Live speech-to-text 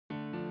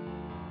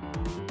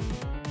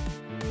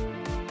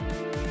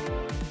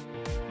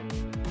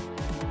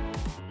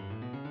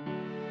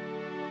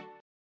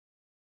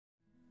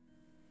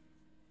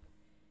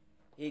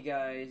Hey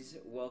guys,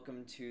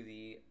 welcome to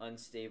the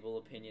Unstable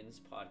Opinions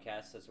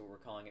podcast. That's what we're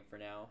calling it for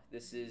now.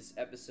 This is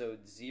episode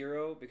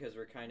 0 because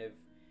we're kind of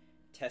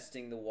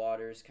testing the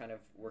waters, kind of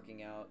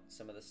working out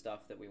some of the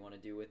stuff that we want to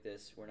do with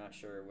this. We're not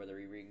sure whether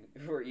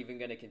we're even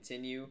going to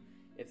continue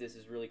if this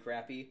is really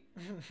crappy,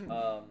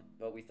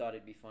 but we thought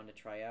it'd be fun to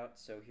try out,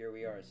 so here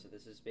we are. So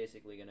this is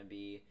basically going to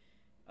be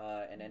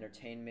an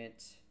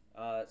entertainment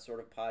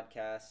sort of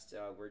podcast.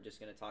 We're just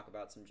going to talk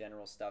about some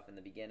general stuff in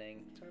the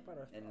beginning. Talk about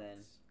our thoughts.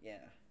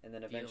 And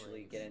then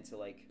eventually get into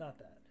Not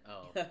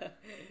that.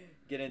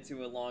 get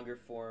into a longer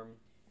form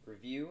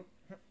review.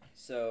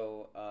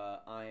 So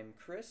I'm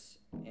Chris,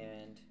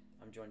 and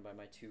I'm joined by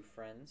my two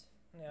friends.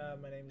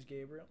 My name is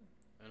Gabriel.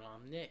 And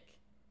I'm Nick.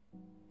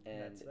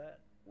 And that's that.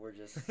 We're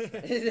just That's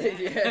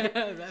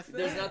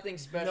there's that. nothing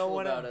special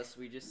about us.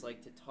 We just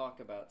like to talk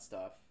about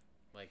stuff.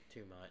 Like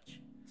too much.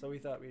 So we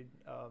thought we'd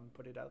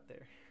put it out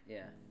there.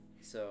 Yeah.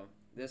 So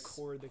this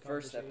Record the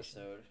first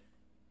conversation. episode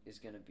is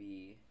going to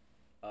be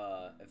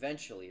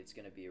eventually it's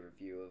going to be a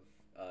review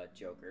of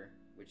Joker,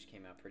 which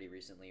came out pretty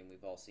recently and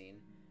we've all seen.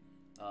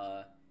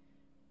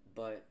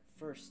 But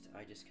first,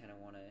 I just kind of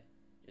want to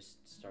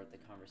just start the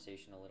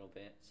conversation a little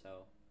bit.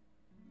 So,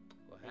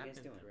 What how you happened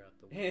guys doing?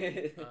 throughout the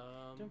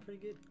week? Doing pretty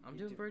good. I'm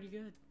doing pretty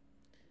good.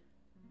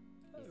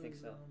 You think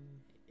so?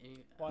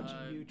 Watching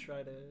you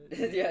try to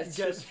Yeah, it's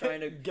just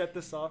trying to get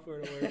the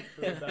software to work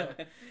for about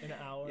an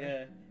hour.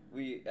 Yeah,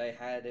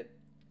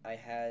 I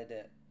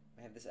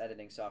have this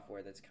editing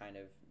software that's kind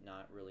of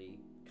not really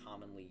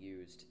commonly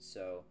used.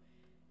 So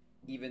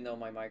even though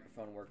my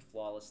microphone worked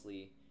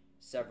flawlessly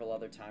several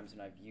other times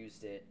when I've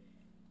used it,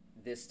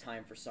 this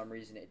time for some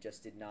reason it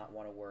just did not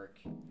want to work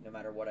no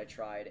matter what I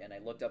tried. And I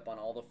looked up on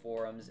all the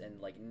forums and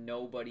like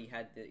nobody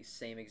had the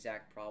same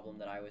exact problem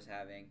that I was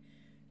having.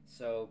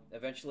 So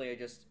eventually I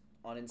just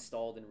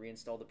uninstalled and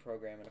reinstalled the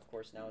program, and of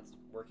course now it's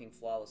working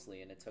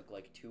flawlessly, and it took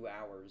like 2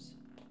 hours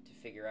to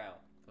figure out.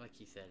 Like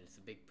you said, it's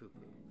a big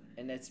poo-poo.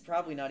 And it's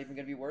probably not even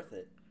going to be worth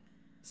it.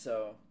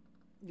 So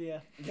Yeah.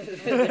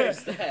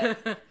 there's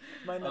that.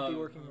 Might not be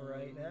working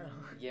right now.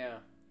 Yeah.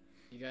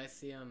 You guys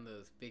see on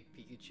those big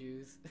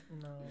Pikachus?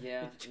 No.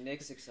 Yeah,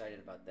 Nick's excited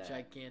about that.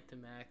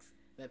 Gigantamax.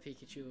 That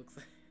Pikachu looks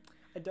like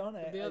I don't.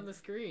 it'll be on the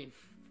screen.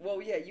 Well,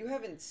 yeah, you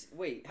haven't.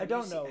 Wait, I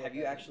don't know Have what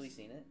you that actually is.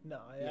 seen it? No,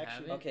 I You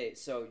actually. haven't? Okay,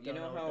 so you Don't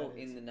know know how what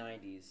that in is. the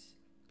 90s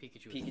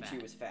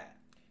Pikachu was fat?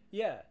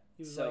 Yeah,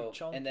 he was So like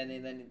chunky. and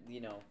then you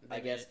know, They I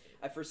made guess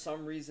it- for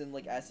some reason,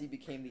 like as he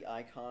became the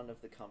icon of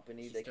the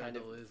company, He they kind started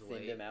of to lose thinned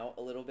weight. him out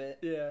a little bit.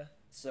 Yeah.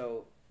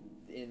 So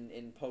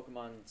in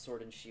Pokemon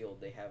Sword and Shield,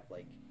 they have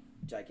like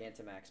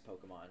Gigantamax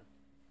Pokemon,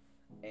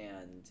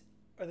 and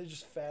Are they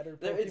just fatter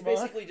it's Pokemon?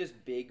 basically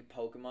just big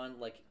Pokemon.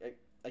 Like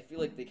I feel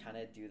like they kind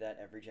of do that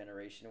every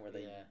generation, where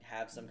they Yeah.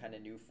 have some kind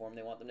of new form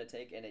they want them to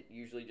take, and it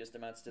usually just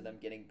amounts to them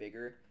getting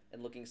bigger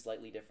and looking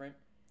slightly different.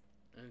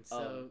 And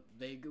so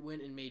they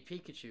went and made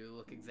Pikachu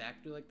look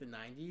exactly like the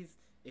 90s,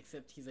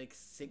 except he's like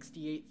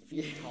 68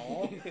 feet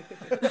tall.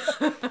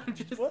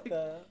 Just What like-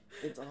 the?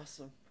 It's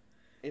awesome.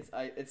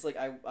 It's like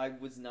I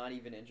was not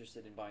even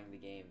interested in buying the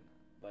game,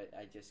 but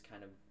I just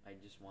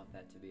want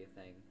that to be a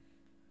thing.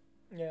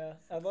 Yeah,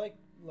 I'd like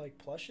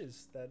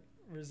plushes that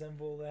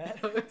resemble that.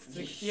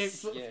 68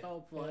 foot Yeah.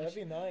 tall Yeah, plush. that'd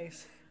be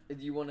nice. Do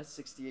you want a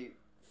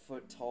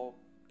 68-foot tall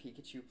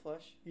Pikachu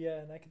plush? Yeah,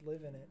 and I could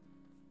live in it.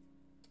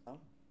 Oh.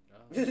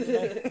 I I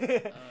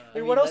mean,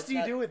 mean, what else that's do you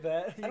not- do with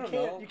that? You I don't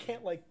can't. know. You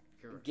can't like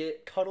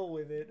Get. cuddle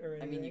with it or I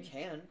anything. mean, you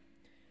can.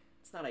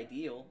 It's not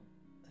ideal.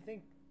 I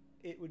think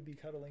it would be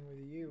cuddling with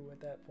you at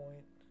that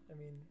point. I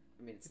mean,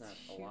 It's It's not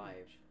huge.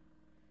 alive.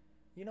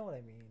 you know what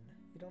I mean.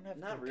 You don't have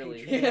Not to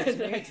really. patronize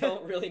me. I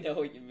don't really know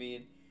what you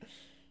mean.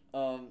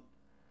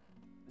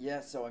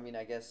 Yeah. So I mean,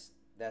 I guess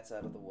that's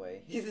out of the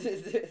way. You know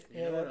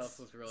Yeah, what that's- else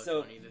was really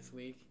so- funny this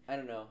week? I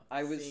don't know.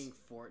 I was. Seeing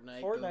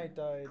Fortnite Fortnite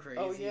go died. crazy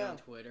Oh, yeah. on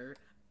Twitter.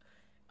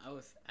 I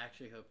was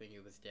actually hoping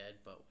it was dead,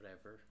 but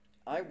whatever.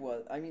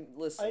 I mean,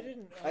 listen. I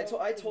didn't.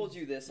 I told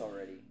you this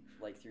already,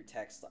 like through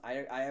text.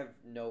 I have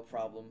no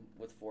problem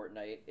with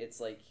Fortnite. It's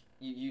like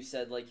you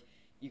said, like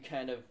it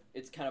kind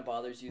of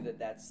bothers you that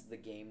that's the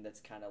game that's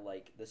kind of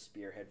like the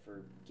spearhead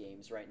for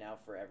games right now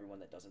for everyone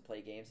that doesn't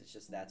play games. It's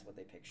just that's what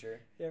they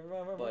picture. Yeah,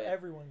 remember, but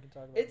everyone can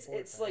talk about. It's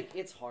Fortnite. like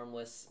it's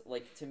harmless.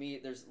 Like to me,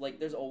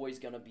 there's always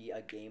gonna be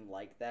a game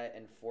like that,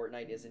 and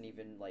Fortnite isn't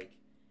even like,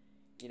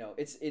 you know,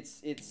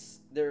 it's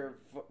there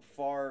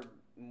far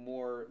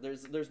more.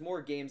 There's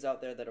more games out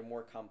there that are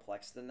more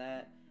complex than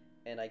that,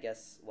 and I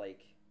guess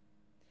like.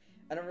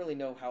 I don't really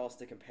know how else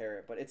to compare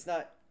it, but it's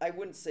not. I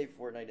wouldn't say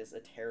Fortnite is a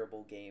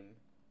terrible game.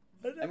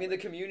 I mean, the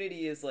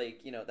community is like,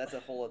 you know, that's a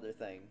whole other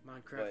thing.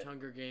 Minecraft But-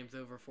 Hunger Games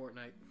over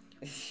Fortnite.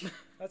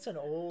 That's an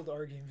old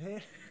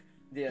argument.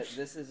 Yeah, this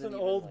It's isn't an even,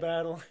 old like-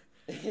 battle.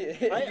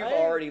 You've I-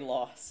 already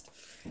lost.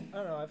 I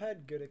don't know. I've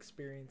had good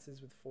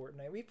experiences with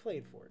Fortnite. We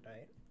played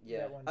Fortnite. Yeah,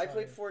 that one I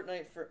played time.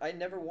 Fortnite I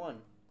never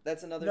won.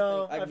 That's another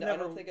No, thing. I've I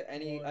never don't think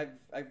any. won.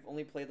 I've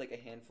only played like a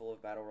handful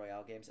of battle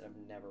royale games, and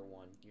I've never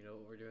won. You know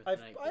what we're doing I've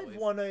tonight, I've boys?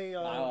 won a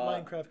Uh,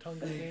 Minecraft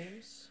Hunger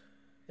Games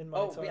in my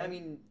Oh, time. I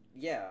mean,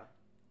 yeah,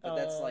 but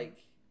that's Um, like,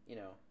 you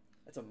know,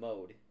 It's a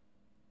mode.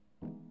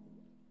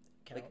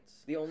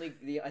 Counts.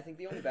 I think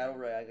the only battle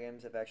royale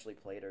games I've actually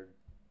played are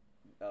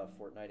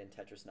Fortnite and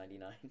Tetris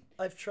 99.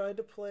 I've tried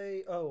to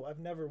play. Oh, I've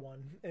never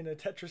won in a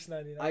Tetris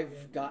 99 I've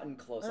game. gotten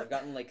close. I've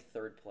gotten like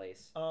third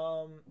place.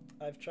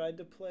 I've tried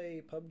to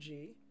play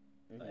PUBG,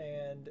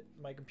 and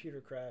my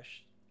computer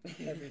crashed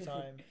every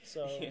time.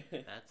 So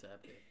That's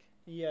epic.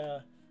 yeah.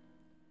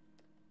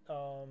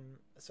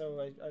 So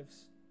I've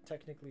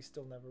technically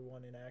still never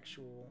won an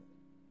actual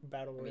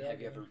battle royale. Have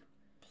you game. ever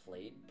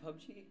played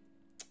PUBG?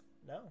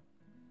 No.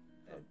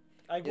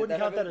 I wouldn't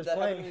count that as that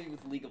playing. happened to me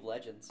with League of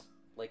Legends.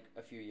 Like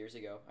a few years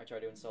ago, I tried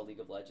to install League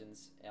of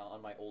Legends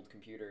on my old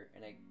computer,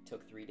 and it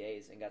took 3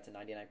 days and got to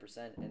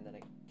 99%, and then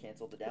I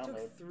canceled the It download.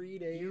 took 3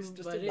 days You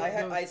just let to. it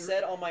I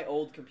said on my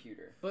old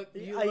computer. But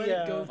you I- let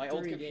yeah. it go My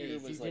old 3 computer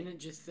days. was You like- didn't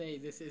just say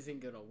this isn't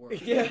gonna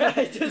work. Yeah,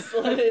 I just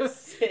let it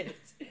sit,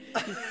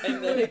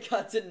 and then it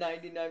got to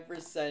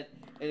 99%,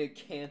 and it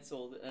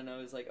canceled, and I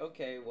was like,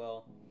 okay,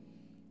 well,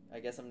 I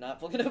guess I'm not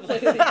gonna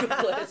play League of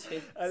Legends.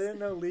 I didn't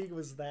know League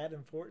was that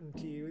important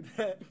to you.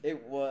 That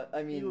It was.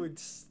 I mean, you would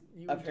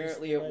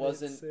apparently just it let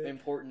wasn't sit.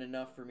 important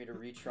enough for me to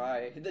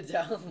retry the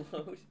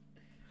download.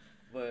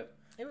 But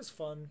It was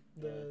fun.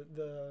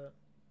 The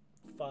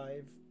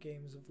 5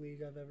 games of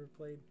League I've ever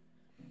played,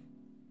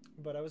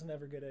 but I was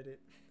never good at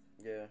it.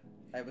 yeah,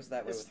 I was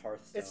that way with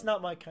Hearthstone. It's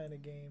not my kind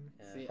of game.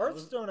 Yeah. See,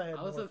 Hearthstone, I had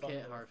I was more okay fun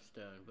at with.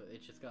 Hearthstone, but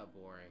it just got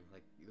boring.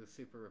 Like it was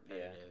super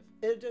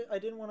repetitive. I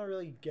didn't want to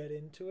really get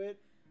into it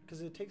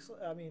because it takes.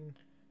 I mean,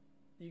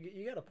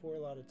 you got to pour a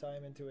lot of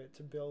time into it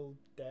to build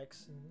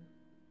decks and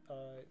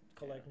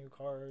collect new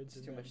cards. It's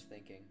and too then- much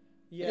thinking.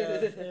 Yeah,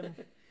 and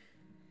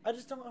I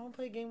just don't. I want to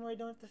play a game where I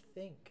don't have to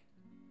think.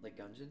 Like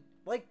Gungeon?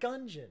 Like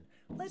Gungeon.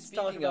 Let's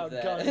Speaking talk about of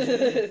that,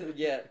 Gungeon.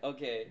 yeah,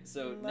 okay.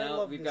 So I now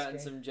love we've this gotten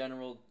game. some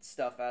general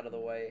stuff out of the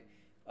way.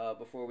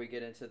 Before we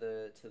get into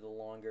the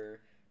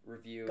longer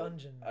review,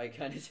 Gungeon. I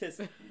kind of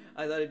just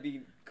I thought it'd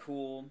be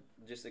cool,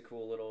 just a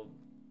cool little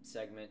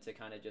segment to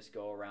kind of just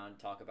go around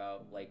talk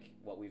about like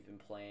what we've been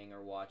playing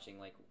or watching,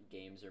 like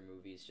games or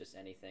movies, just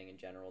anything in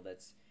general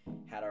that's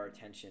had our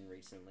attention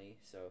recently.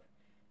 So,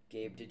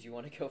 Gabe, did you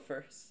want to go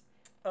first?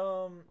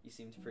 You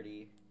seemed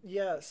pretty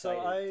Yeah. So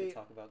excited to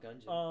talk about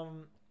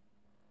Gungeon.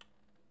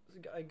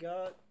 I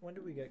got. When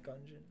did we get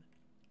Gungeon?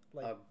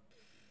 Like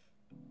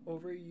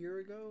over a year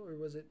ago, or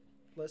was it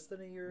less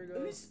than a year ago?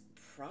 It was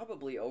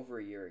probably over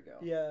a year ago.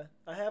 Yeah,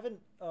 I haven't.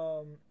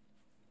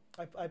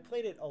 I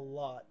played it a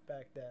lot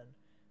back then,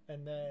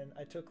 and then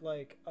I took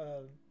like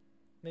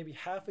maybe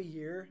half a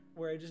year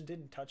where I just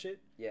didn't touch it,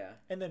 Yeah.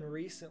 and then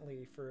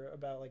recently for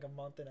about like a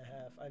month and a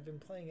half, I've been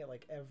playing it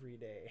like every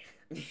day.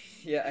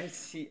 Yeah, I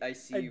see I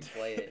you d-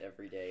 play it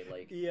every day.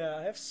 Like, Yeah,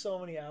 I have so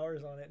many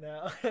hours on it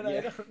now, and I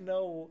Yeah. don't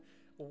know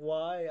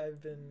why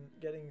I've been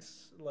getting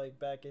like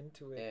back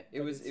into it. yeah, but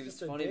it was it's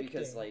just funny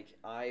because addicting. like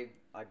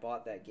I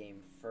bought that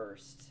game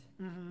first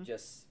Mhm.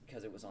 just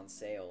because it was on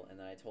sale, and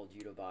then I told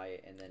you to buy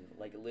it, and then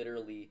like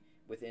literally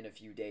within a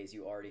few days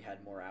you already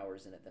had more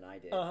hours in it than I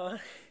did. Uh-huh.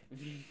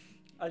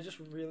 I just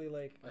really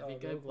like I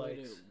think I played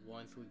it roguelikes.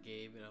 once with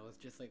Gabe, and I was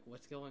just like,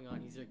 "What's going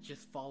on?" He's like,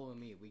 "Just follow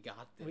me. We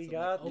got this." We I'm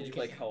got Did you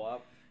play "Okay."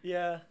 co-op?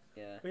 Yeah,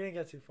 Yeah. we didn't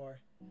get too far.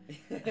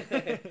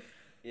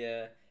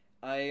 Yeah.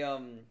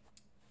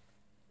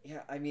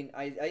 Yeah, I mean,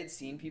 I had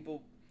seen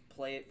people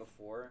play it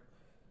before,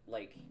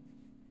 like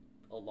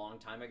a long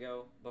time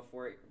ago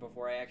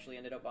before I actually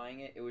ended up buying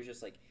it. It was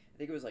just like I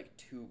think it was like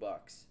 $2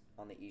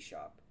 on the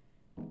eShop,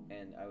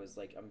 and I was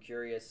like, I'm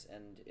curious,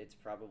 and it's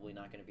probably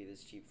not going to be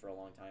this cheap for a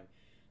long time.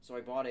 So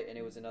I bought it, and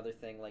it was another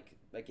thing like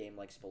a game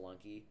like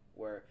Spelunky,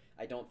 where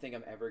I don't think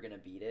I'm ever going to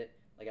beat it.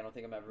 Like I don't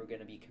think I'm ever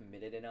going to be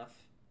committed enough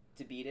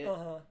to beat it,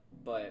 Uh-huh.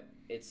 but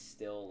it's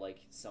still like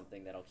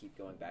something that I'll keep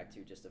going back to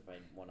just if I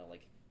want to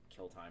like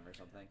kill time or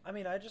something. I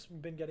mean, I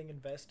just been getting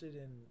invested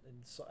in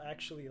so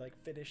actually like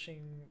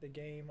finishing the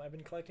game. I've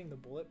been collecting the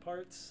bullet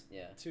parts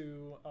Yeah.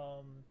 to I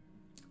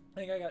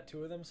think I got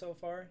 2 of them so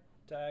far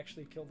to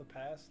actually kill the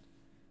past.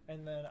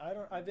 And then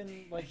I've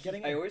been like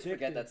getting I always forget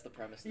addicted. that's the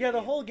premise. Of Yeah, the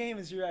game. whole game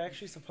is you're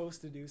actually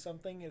supposed to do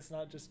something. It's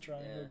not just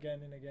trying Yeah.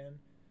 again and again.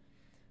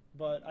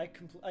 But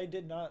I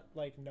did not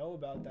like know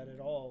about that at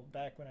all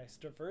back when I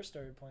first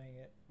started playing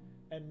it.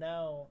 And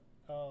now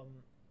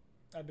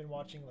I've been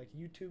watching like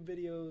YouTube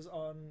videos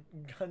on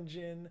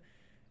Gungeon.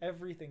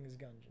 Everything is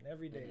Gungeon.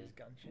 Every day is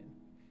Gungeon.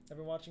 I've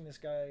been watching this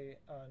guy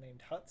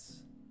named Huts,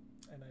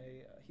 and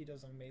he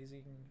does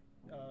amazing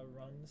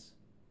runs.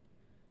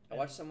 I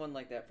watched someone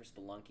like that for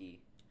Spelunky,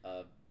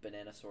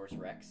 Bananasaurus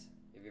Rex.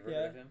 Have you ever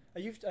heard of him?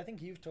 I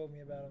think you've told me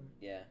about him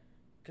Yeah.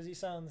 because he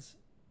sounds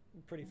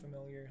pretty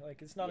familiar.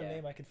 Like it's not a Yeah.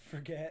 name I could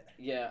forget.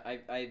 Yeah,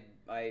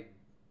 I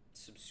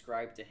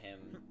subscribed to him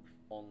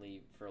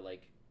only for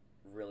like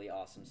really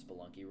awesome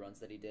Spelunky runs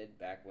that he did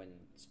back when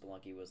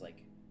Spelunky was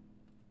like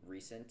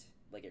recent,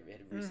 like it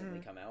had recently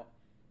come out.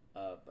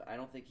 But I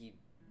don't think he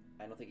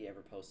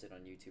ever posted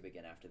on YouTube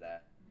again after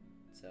that.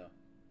 So,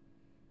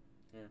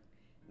 yeah.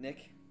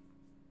 Nick.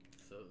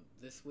 So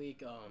this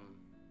week,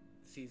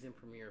 season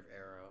premiere of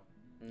Arrow,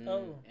 Mm.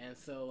 Oh, and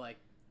so like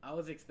I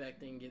was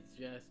expecting it's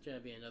just gonna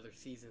be another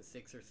season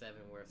 6 or 7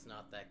 where it's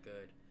not that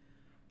good.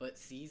 But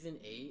season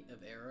 8 of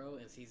Arrow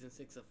and season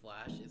 6 of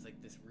Flash is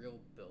like this real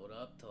build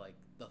up to like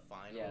the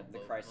final. Yeah, of the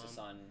both Crisis of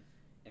them. on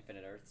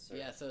Infinite Earths. Or...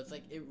 Yeah, so it's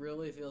like it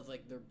really feels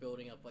like they're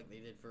building up like they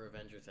did for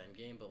Avengers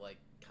Endgame, but like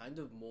kind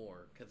of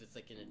more because it's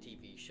like in a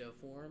TV show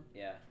form.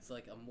 Yeah. So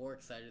like I'm more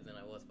excited than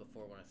I was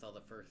before when I saw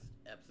the first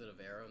episode of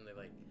Arrow, and they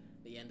like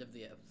the end of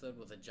the episode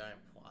was a giant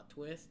plot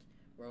twist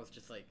where I was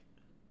just like,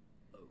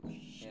 oh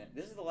shit. Yeah.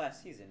 This is the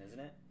last season, isn't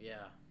it? Yeah.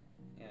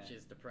 Yeah. Which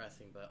is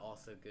depressing, but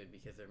also good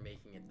because they're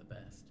making it the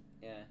best.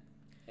 Yeah.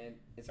 And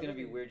it's gonna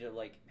be weird to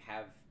like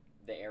have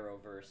the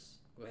Arrowverse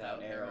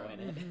without Arrow in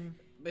it. Mhm.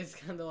 But it's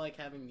kind of like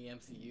having the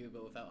MCU,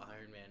 but without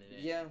Iron Man in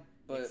it. Yeah,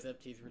 but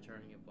Except he's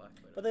returning in Black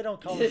Widow. But they don't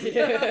call it.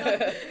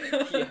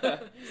 yeah.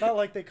 It's not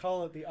like they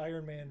call it the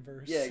Iron Man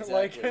verse. Yeah,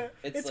 exactly. Like,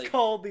 It's it's like-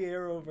 called the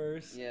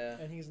Arrowverse. Yeah.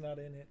 And he's not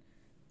in it.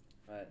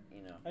 But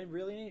you know, I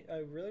really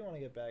want to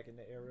get back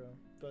into Arrow,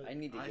 but I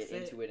need to I get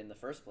say- into it in the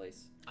first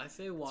place. I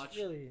say watch. it's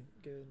really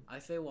good. I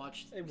say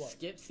watch. Hey, what?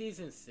 Skip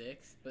season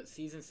 6, but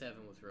season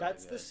 7 was really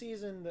That's good. the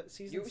season that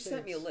season. You 6.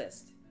 sent me a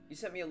list. You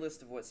sent me a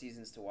list of what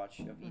seasons to watch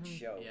of each Mhm.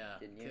 show, Yeah,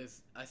 didn't you?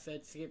 because I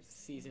said skip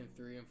season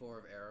 3 and 4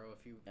 of Arrow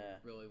if you Yeah.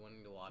 really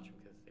wanting to watch them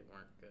because they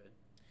weren't good.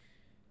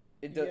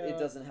 It Yeah.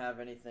 doesn't have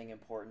anything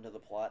important to the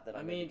plot that I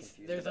I'm mean, really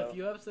confused there's about. a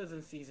few episodes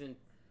in season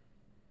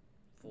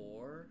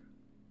 4.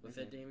 Was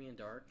that Mhm. Damien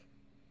Dark?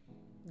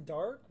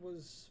 Dark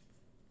was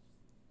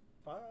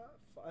 5.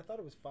 I thought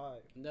it was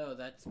 5. No,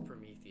 that's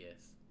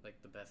Prometheus,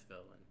 like the best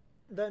villain.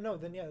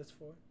 Then yeah, that's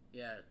 4.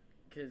 Yeah,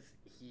 because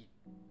he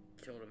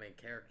killed a main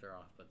character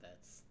off, but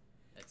that's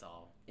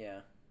all.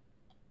 Yeah.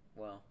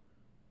 Well.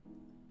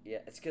 Yeah,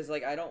 it's because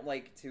like I don't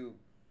like to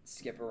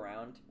skip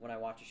around when I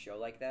watch a show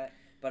like that,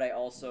 but I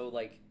also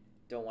like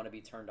don't want to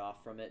be turned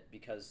off from it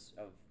because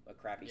of a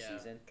crappy Yeah,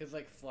 season. because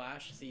like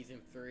Flash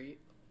season 3,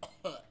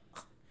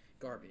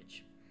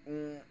 garbage.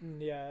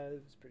 Yeah,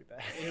 it was pretty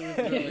bad. It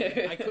was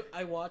really,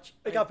 I watched.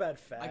 It got bad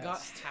fast. I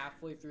got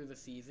halfway through the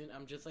season.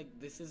 I'm just like,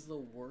 this is the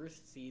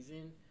worst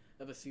season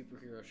of a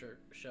superhero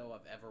show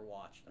I've ever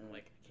watched. I'm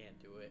like, I can't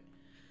do it.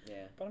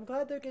 Yeah. But I'm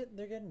glad they're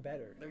getting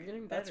better. They're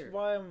getting better. That's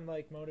why I'm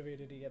like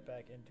motivated to get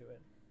back into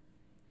it.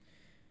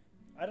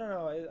 I don't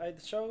know. I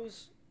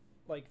shows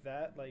like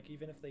that, like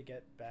even if they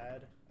get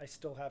bad, I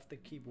still have to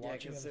keep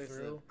watching them there's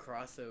through. the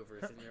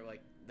crossovers, and you're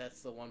like,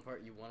 that's the one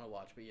part you want to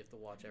watch, but you have to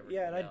watch everything.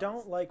 Yeah, and I else.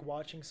 don't like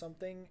watching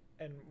something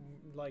and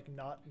like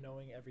not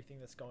knowing everything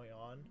that's going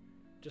on,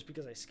 just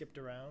because I skipped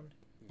around.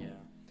 Yeah,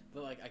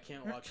 but like I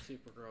can't watch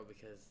Supergirl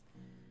because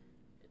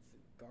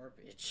it's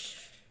garbage.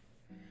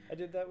 I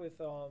did that with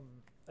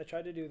I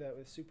tried to do that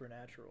with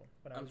Supernatural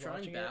when I I'm was trying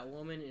watching it.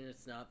 Batwoman, and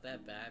it's not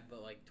that bad,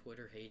 but like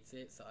Twitter hates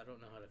it, so I don't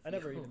know how to feel. I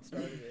never even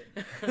started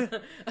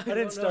it. I didn't don't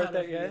know start how to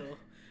that yet. feel.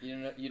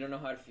 You don't know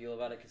how to feel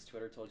about it because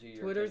Twitter told you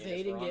your Twitter's opinion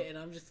is hating wrong? it, and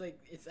I'm just like,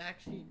 it's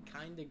actually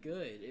kind of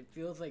good. It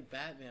feels like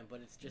Batman,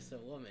 but it's just a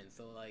woman.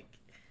 So like,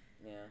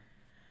 Yeah.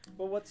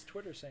 Well, what's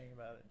Twitter saying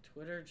about it?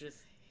 Twitter just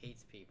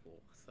hates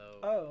people. So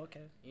Oh,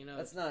 okay. you know,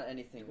 That's not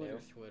anything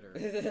Twitter's new. Twitter.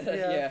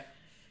 Yeah.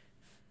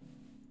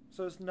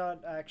 So it's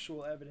not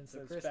actual evidence So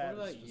that Chris, it's bad.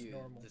 what It's about just you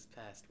normal. this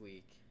past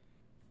week?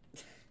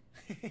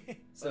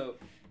 So,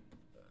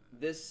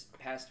 this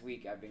past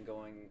week I've been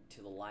going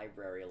to the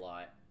library a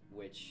lot,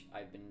 which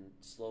I've been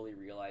slowly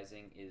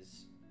realizing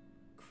is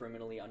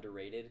criminally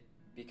underrated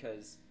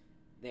because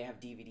they have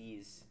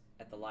DVDs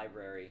at the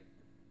library.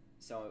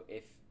 So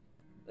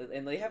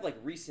and they have like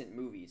recent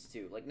movies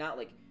too, like not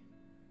like,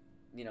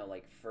 you know,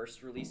 like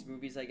first release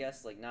movies, I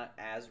guess, like not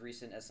as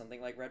recent as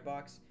something like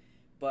Redbox,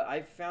 but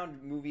I've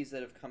found movies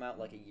that have come out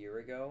like a year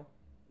ago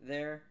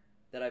there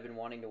that I've been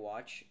wanting to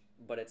watch,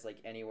 but it's like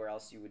anywhere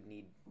else you would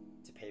need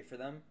to pay for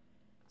them.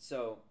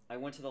 So I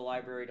went to the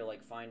library to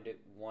like find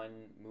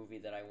one movie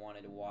that I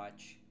wanted to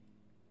watch,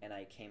 and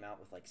I came out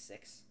with like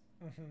 6.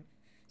 Mhm.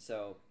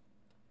 So,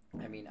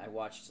 I mean, I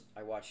watched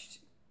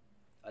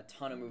a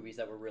ton of movies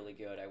that were really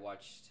good. I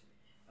watched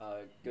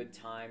Good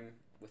Time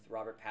with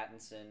Robert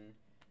Pattinson.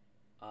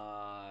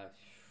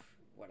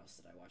 What else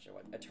did I watch? I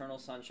watched Eternal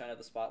Sunshine of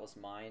the Spotless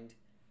Mind.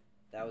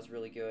 That was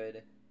really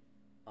good.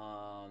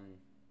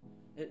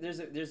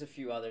 There's a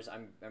few others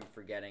I'm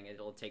forgetting.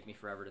 It'll take me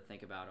forever to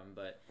think about them,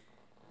 but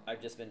I've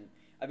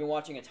been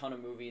watching a ton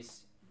of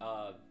movies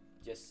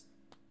just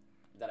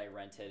that I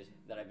rented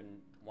that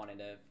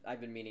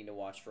I've been meaning to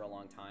watch for a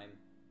long time.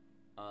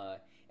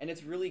 And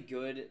it's really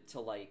good to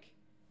like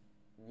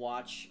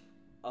watch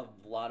a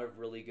lot of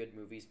really good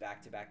movies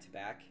back to back to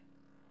back,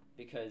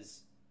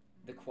 because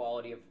the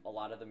quality of a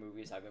lot of the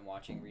movies I've been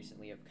watching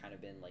recently have kind of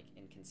been like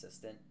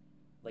inconsistent.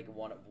 Like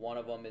one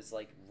of them is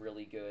like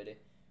really good,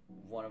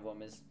 one of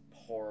them is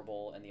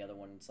horrible, and the other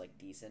one's like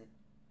decent.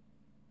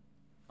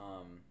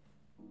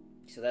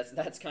 So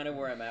that's kind of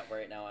where I'm at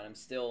right now, and I'm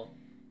still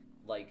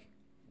like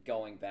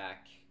going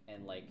back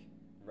and like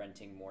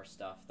renting more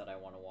stuff that I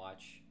want to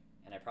watch,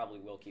 and I probably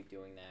will keep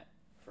doing that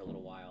for a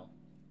little while.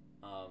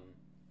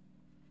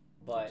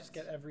 but just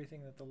get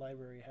everything that the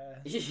library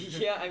has.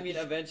 yeah, I mean,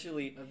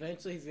 eventually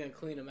Eventually, he's gonna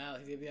clean them out.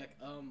 He's gonna be like,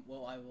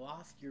 well, I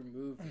lost your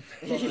movie,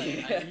 but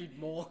Yeah. I need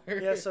more.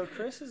 Yeah, so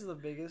Chris is the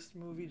biggest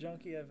movie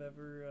junkie I've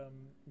ever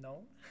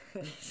known.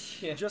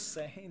 Yeah. Just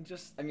saying,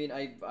 just I mean,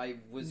 I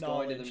was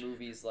going to the knowledge.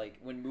 movies like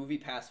when Movie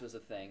Pass was a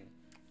thing.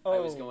 I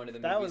was going to the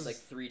that movies was- like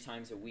 3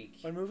 times a week.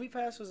 when Movie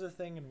Pass was a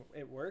thing and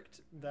it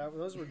worked.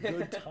 Those were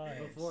good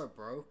times. Before it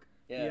broke.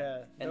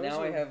 Yeah. And those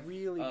now I were have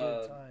really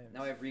good times.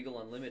 Now I have Regal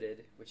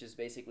Unlimited, which is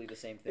basically the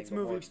same thing it's but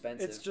movie. more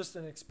expensive. It's just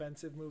an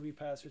expensive Movie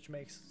Pass, which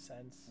makes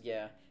sense.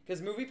 Yeah,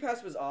 because Movie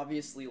Pass was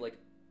obviously like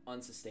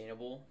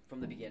unsustainable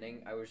from the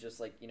beginning. I was just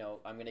like,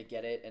 I'm gonna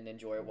get it and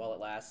enjoy it while it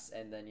lasts,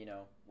 and then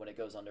when it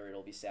goes under,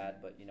 it'll be sad.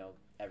 But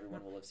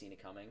everyone will have seen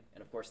it coming,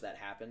 and of course that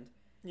happened.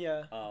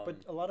 Yeah,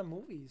 but a lot of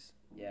movies,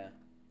 Yeah.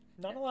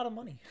 not a lot of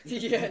money.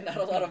 Yeah, not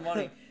a lot of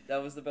money.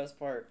 That was the best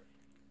part.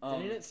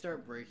 Didn't it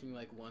start breaking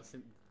like once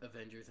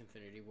Avengers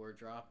Infinity War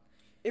dropped?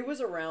 It was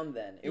around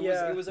then. It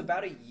was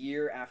about a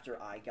year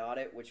after I got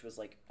it, which was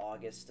like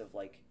August of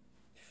like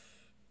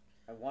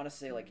I want to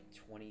say like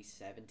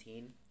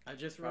 2017. I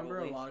just remember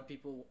Probably. a lot of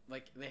people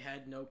like they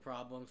had no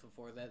problems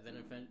before that.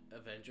 Then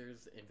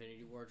Avengers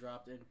Infinity War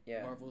dropped, and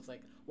Yeah. Marvel was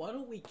like, "Why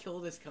don't we kill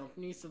this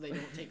company so they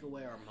don't take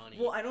away our money?"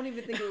 Well, I don't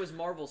even think it was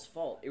Marvel's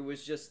fault. It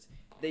was just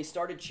they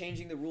started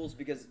changing the rules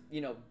because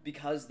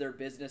their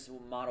business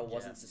model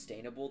wasn't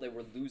sustainable. They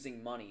were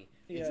losing money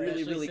Yeah. really,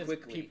 Especially really since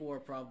quickly. people were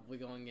probably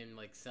going and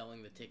like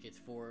selling the tickets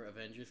for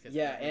Avengers. Cause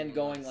Yeah, everyone and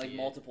going wanted to like see it.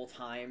 multiple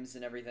times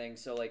and everything.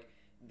 So like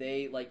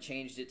they like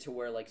changed it to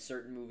where like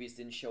certain movies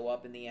didn't show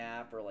up in the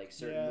app, or like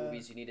certain Yeah.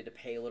 movies you needed to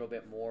pay a little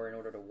bit more in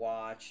order to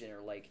watch,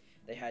 or like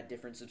they had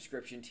different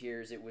subscription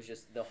tiers. It was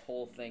just the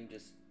whole thing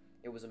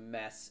it was a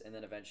mess, and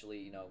then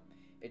eventually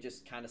it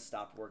just kind of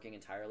stopped working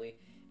entirely,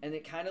 and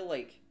it kind of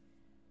like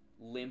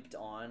limped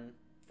on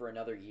for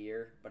another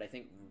year, but I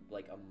think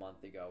like a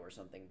month ago or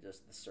something,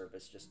 just the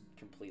service just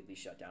completely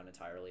shut down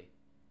entirely,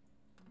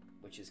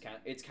 which is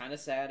kind of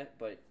sad,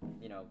 but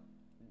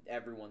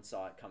everyone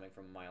saw it coming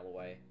from a mile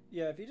away.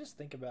 Yeah, if you just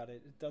think about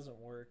it, it doesn't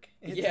work.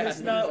 It's Yeah,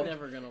 just no. It's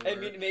never gonna work. I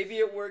mean, maybe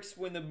it works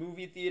when the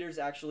movie theaters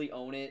actually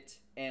own it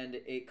and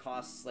it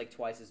costs like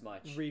twice as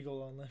much.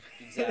 Regal Unlimited.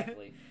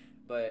 Exactly.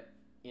 But,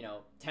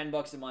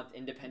 $10 a month,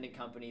 independent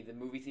company, the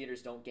movie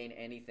theaters don't gain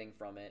anything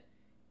from it.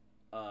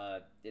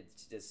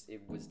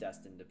 It was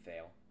destined to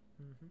fail.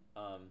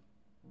 Mm-hmm.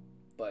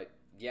 But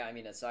yeah, I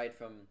mean, aside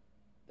from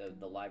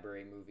the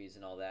library movies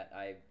and all that,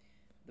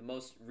 the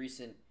most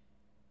recent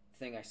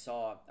thing I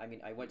saw, I mean,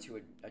 I went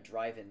to a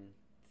drive-in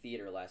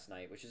theater last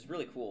night, which is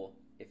really cool.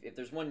 If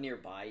there's one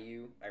nearby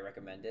you, I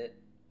recommend it.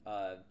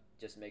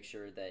 Just make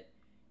sure that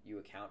you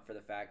account for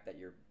the fact that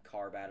your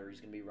car battery is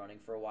going to be running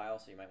for a while,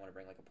 so you might want to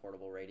bring like a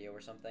portable radio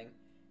or something.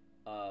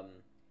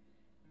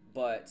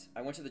 But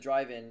I went to the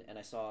drive-in and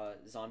I saw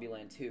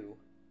Zombieland 2,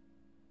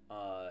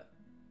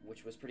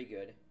 which was pretty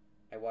good.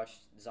 I watched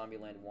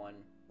Zombieland 1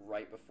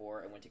 right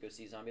before I went to go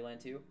see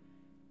Zombieland 2.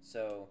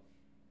 So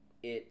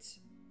it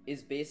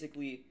is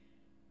basically...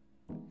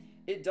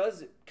 It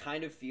does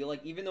kind of feel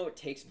like, even though it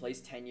takes place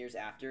 10 years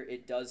after,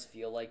 it does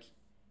feel like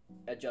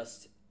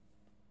just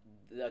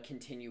the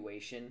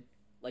continuation.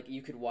 Like,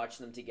 you could watch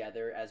them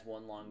together as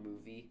one long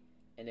movie,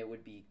 and it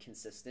would be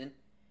consistent.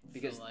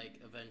 Because so, like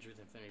Avengers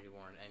Infinity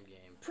War and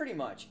Endgame. Pretty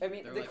much. I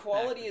mean, They're, the like,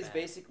 quality back to is back.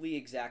 basically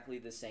exactly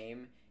the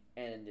same,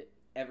 and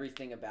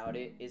everything about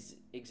it is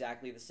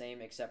exactly the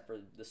same except for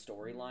the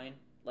storyline.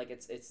 Like,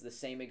 it's the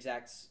same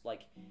exact,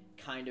 like,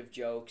 kind of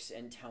jokes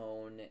and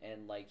tone,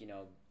 and, like,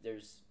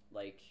 there's,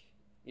 like...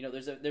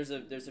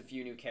 there's a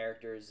few new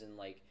characters, and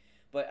like,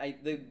 but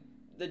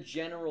the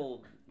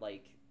general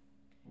like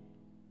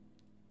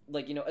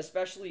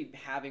especially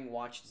having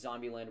watched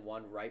Zombieland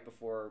 1 right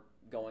before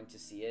going to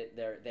see it,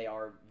 they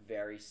are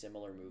very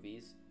similar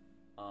movies.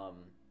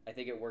 I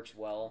think it works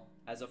well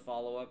as a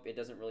follow-up. It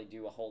doesn't really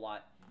do a whole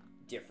lot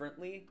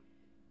differently,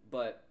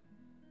 but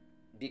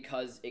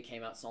because it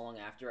came out so long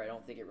after, I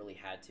don't think it really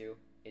had to.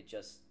 It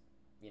just,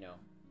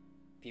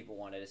 people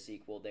wanted a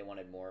sequel, they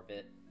wanted more of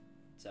it,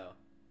 so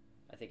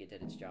I think it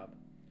did its job.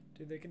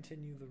 Did they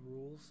continue the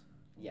rules?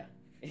 Yeah.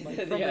 Like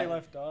from they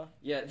left off?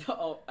 Yeah.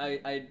 Oh,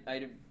 I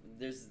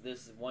there's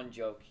this one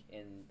joke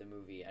in the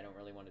movie. I don't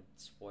really want to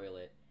spoil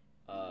it,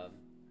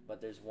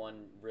 but there's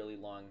one really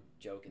long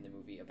joke in the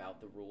movie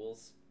about the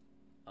rules,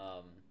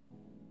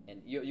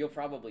 and you'll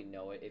probably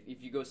know it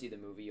if you go see the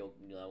movie. You'll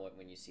know it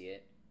when you see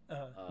it.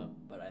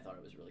 But I thought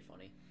it was really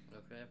funny.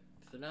 Okay.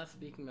 So now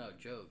speaking about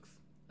jokes,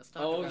 let's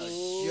talk Oh, about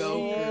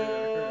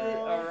Joker!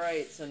 All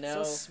right, so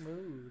now So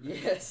smooth.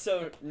 yeah,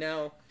 so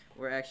now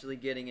we're actually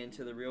getting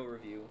into the real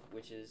review,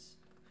 which is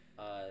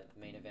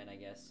main event, I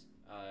guess.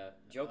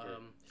 Joker.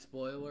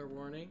 Spoiler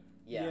warning.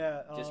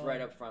 Yeah, just right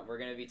up front, we're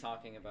gonna be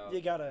talking about.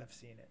 You gotta have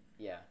seen it.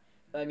 Yeah,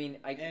 I mean,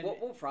 And, what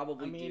we'll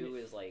probably I mean, do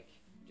is like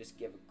just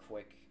give a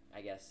quick,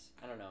 I guess.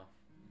 I don't know.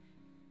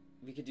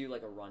 We could do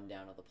like a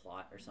rundown of the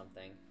plot or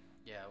something,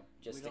 Yeah.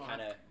 just we to don't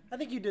kind of. I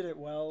think you did it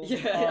well.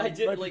 Yeah, I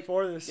did, right like-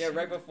 before this. Yeah,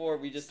 right before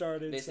we just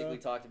started. basically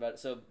talked about it.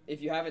 So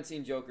if you haven't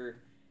seen Joker,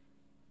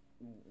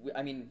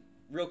 I mean,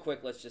 real quick,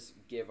 let's just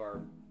give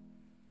our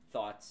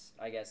thoughts,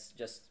 I guess,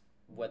 just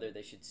whether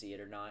they should see it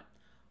or not.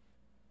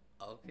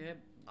 Okay,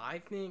 I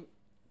think,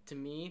 to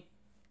me,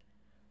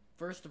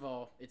 first of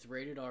all, it's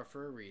rated R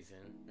for a reason.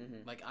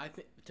 Mm-hmm. Like,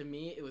 to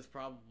me, it was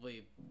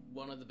probably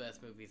one of the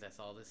best movies I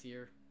saw this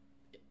year.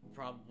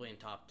 Probably in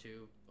top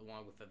 2,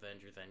 along with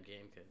Avengers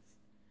Endgame, because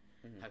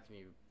how can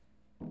you...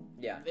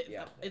 Yeah.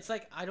 It's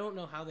like, I don't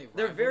know how they...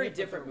 They're very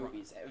different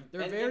movies.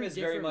 They're Endgame very is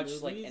very much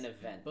movies, like an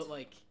event. But,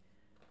 like,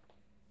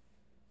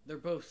 they're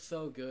both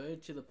so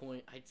good to the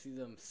point I'd see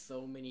them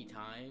so many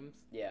times.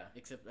 Yeah.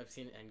 Except I've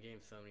seen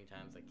Endgame so many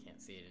times I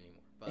can't see it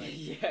anymore. But,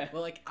 yeah.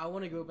 But, like, I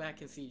want to go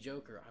back and see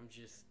Joker. I'm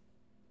just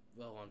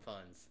low on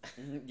funds.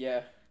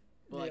 Yeah.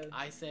 But, like,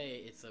 I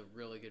say it's a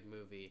really good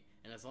movie.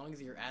 And as long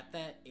as you're at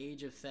that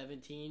age of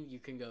 17, you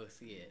can go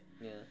see it.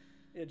 Yeah.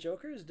 Yeah,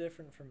 Joker is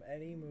different from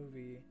any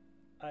movie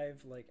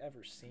I've, like,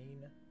 ever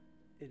seen.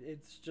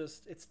 It's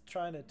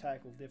trying to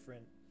tackle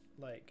different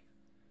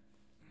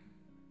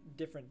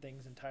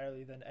things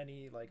entirely than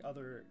any, like,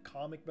 other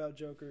comic about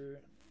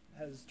Joker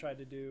has tried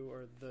to do,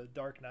 or The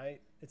Dark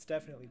Knight. It's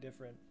definitely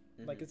different.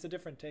 Mm-hmm. Like, it's a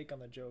different take on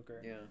the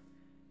Joker.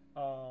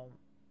 Yeah.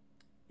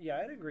 Yeah,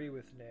 I'd agree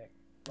with Nick.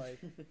 Like,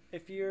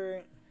 if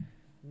you're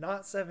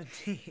not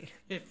 17,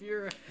 if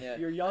you're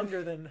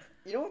younger than...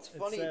 You know what's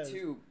funny,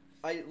 too?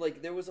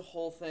 There was a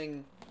whole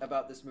thing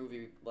about this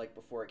movie, like,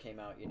 before it came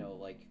out, you know,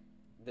 like,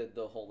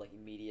 the whole, like,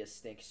 media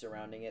stink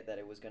surrounding it, that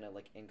it was gonna,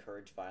 like,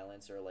 encourage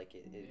violence, or, like,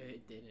 it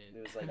didn't.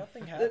 It was, like...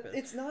 Nothing happened.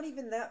 It's not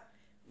even that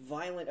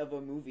violent of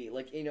a movie.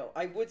 Like, you know,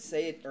 I would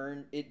say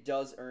it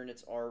does earn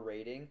its R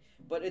rating,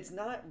 but it's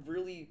not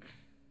really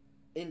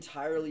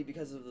entirely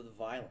because of the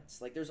violence.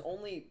 Like, there's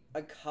only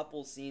a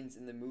couple scenes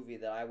in the movie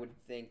that I would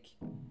think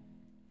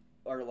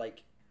are,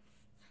 like,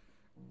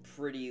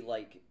 pretty,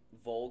 like,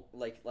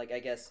 like I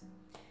guess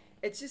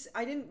it's just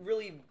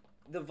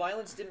the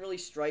violence didn't really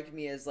strike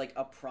me as, like,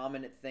 a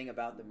prominent thing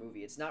about the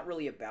movie. It's not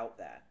really about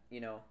that,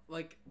 you know?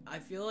 Like, I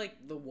feel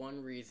like the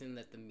one reason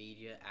that the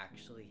media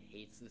actually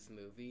hates this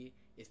movie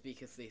is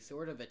because they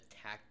sort of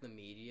attack the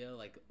media,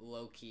 like,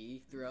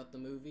 low-key throughout the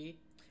movie.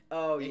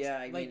 Oh, yeah,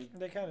 I mean... mean...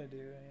 They kind of do,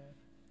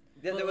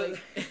 yeah.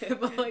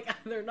 But, like,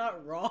 they're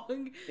not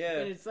wrong. Yeah.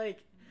 And it's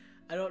like,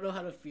 I don't know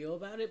how to feel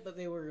about it, but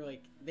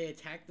they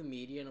attacked the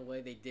media in a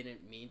way they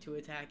didn't mean to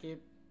attack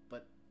it,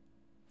 but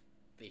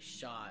they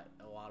shot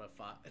a lot of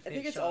I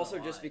think it's also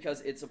just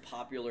because it's a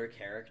popular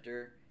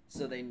character,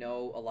 so they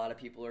know a lot of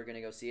people are going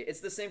to go see it.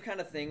 It's the same kind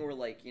of thing where,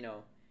 like, you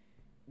know,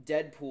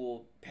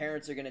 Deadpool,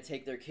 parents are going to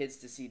take their kids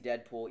to see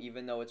Deadpool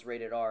even though it's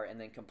rated R, and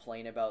then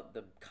complain about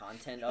the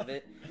content of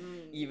it,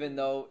 even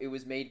though it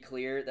was made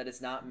clear that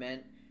it's not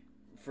meant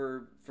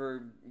for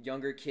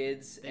younger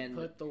kids. They and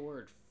put the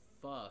word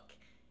fuck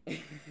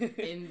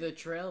in the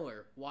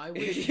trailer. Why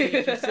would you take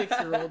your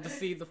 6-year-old to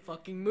see the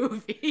fucking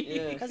movie?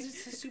 Yeah. Because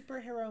it's a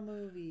superhero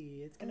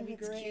movie. It's gonna be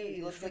great. Cute.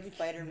 He looks like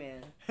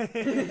Spider-Man.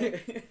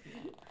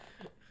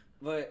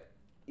 But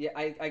yeah,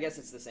 I guess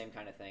it's the same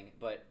kind of thing.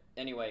 But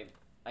anyway,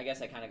 I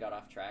guess I kind of got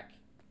off track.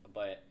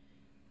 But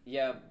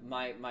yeah,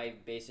 my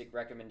basic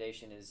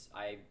recommendation is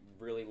I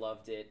really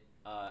loved it.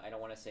 I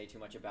don't want to say too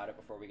much about it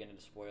before we get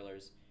into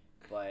spoilers,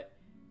 but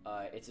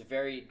it's a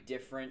very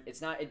different.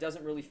 It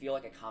doesn't really feel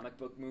like a comic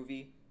book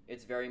movie.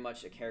 It's very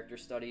much a character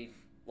study,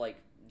 like,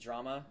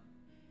 drama.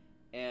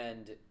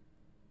 And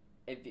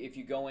if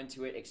you go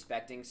into it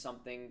expecting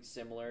something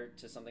similar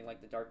to something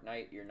like The Dark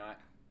Knight, you're not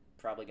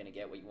probably going to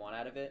get what you want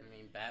out of it. I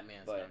mean,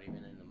 Batman's not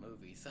even in the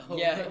movie, so...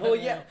 Yeah, well,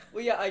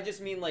 yeah, I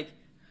just mean, like,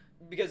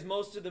 because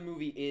most of the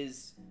movie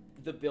is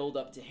the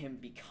build-up to him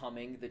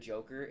becoming the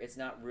Joker. It's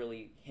not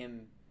really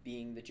him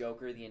being the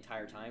Joker the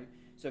entire time.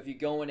 So if you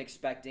go in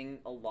expecting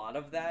a lot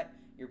of that,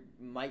 you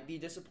might be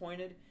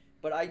disappointed.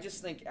 But I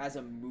just think as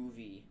a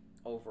movie,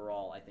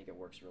 overall, I think it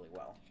works really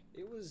well.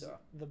 It was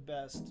the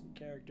best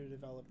character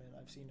development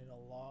I've seen in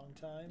a long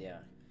time. Yeah.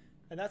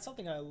 And that's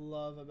something I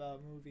love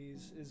about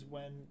movies, is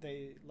when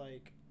they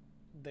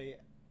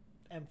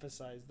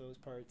emphasize those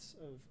parts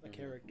of a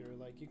character.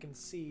 Like, you can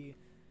see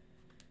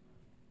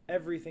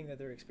everything that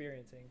they're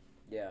experiencing.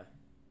 Yeah.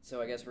 So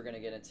I guess we're going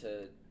to get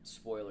into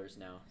spoilers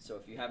now. So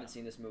if you haven't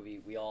seen this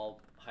movie, we all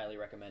highly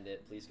recommend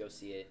it. Please go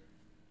see it.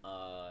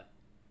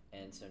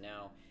 And so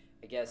now,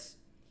 I guess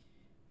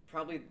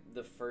probably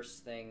the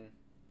first thing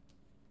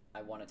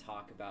I want to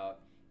talk about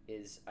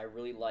is I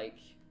really like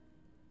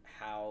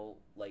how,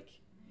 like,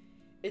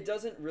 it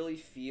doesn't really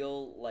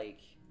feel like...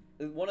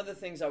 One of the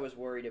things I was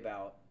worried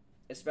about,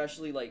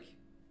 especially, like,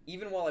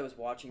 even while I was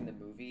watching the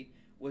movie,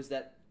 was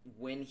that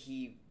when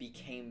he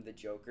became the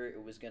Joker,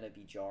 it was going to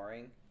be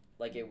jarring.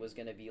 Like, it was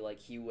going to be like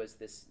he was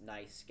this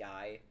nice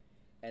guy,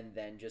 and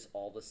then just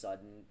all of a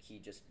sudden he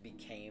just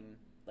became,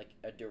 like,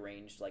 a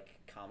deranged, like,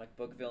 comic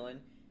book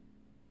villain.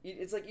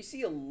 It's like you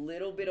see a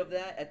little bit of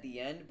that at the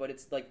end, but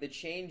it's like the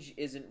change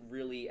isn't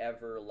really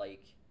ever,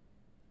 like...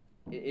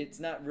 It's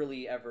not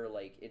really ever,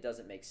 like, it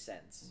doesn't make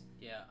sense.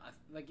 Yeah,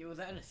 like, it was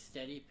at a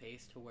steady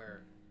pace to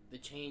where the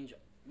change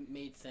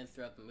made sense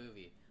throughout the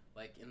movie.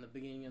 Like, in the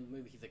beginning of the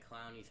movie, he's a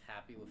clown, he's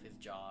happy with his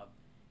job,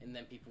 and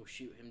then people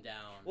shoot him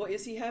down. Well,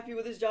 is he happy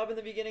with his job in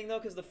the beginning though?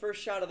 Because the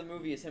first shot of the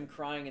movie is him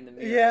crying in the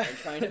mirror Yeah. and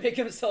trying to make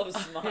himself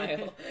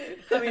smile.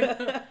 I mean,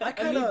 I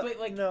kind of but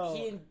like no.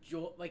 he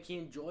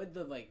enjoyed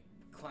the like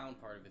clown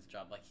part of his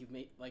job. Like he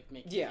made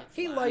making Yeah. kids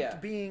He laugh. liked Yeah.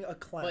 being a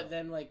clown. But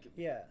then like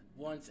yeah,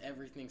 once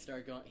everything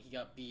started going, he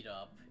got beat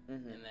up,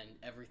 Mhm. and then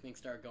everything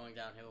started going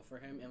downhill for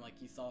him. And like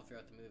you saw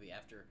throughout the movie,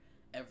 after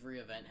every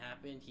event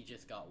happened, he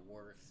just got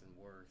worse and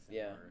worse and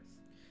Yeah. worse.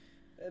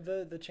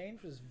 the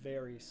change was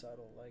very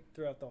subtle, like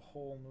throughout the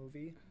whole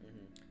movie.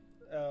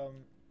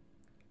 Mhm.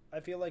 I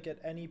feel like at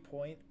any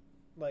point,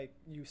 like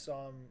you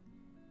saw him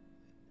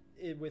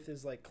with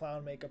his like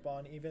clown makeup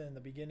on, even in the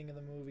beginning of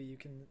the movie, you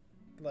can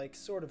like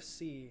sort of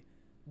see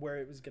where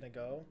it was gonna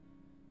go,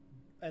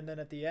 and then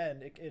at the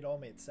end, it all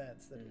made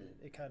sense that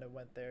it kind of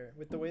went there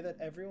with the way that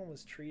everyone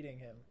was treating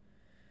him.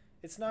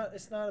 It's not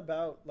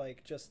about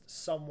like just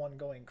someone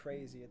going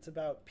crazy. It's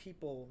about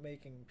people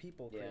making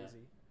people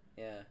crazy.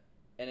 Yeah.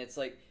 And it's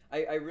like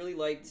I really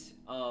liked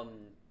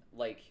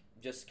like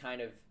just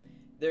kind of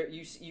there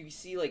you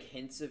see like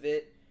hints of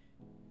it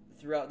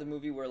throughout the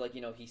movie where like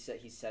he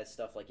says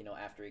stuff like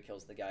after he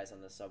kills the guys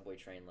on the subway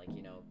train, like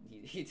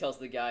he tells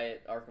the guy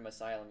at Arkham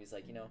Asylum, he's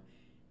like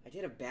I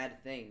did a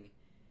bad thing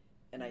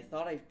and I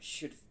thought I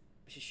should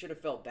have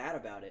felt bad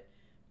about it,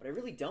 but I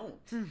really don't.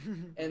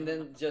 And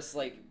then just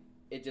like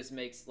it just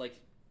makes like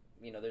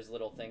there's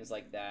little things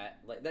like that,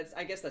 like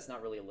I guess that's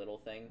not really a little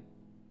thing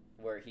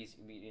where he's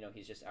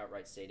just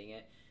outright stating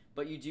it,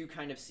 but you do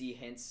kind of see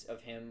hints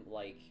of him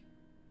like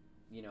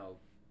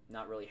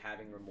not really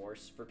having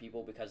remorse for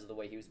people because of the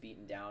way he was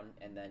beaten down,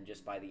 and then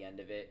just by the end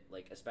of it,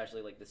 like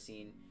especially like the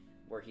scene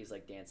where he's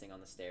like dancing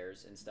on the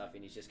stairs and stuff,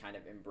 and he's just kind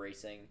of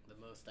embracing The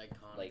most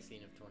iconic like,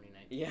 scene of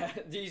 2019. yeah,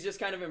 he's just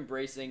kind of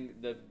embracing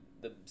the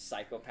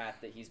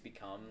psychopath that he's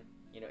become.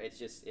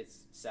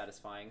 It's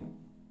satisfying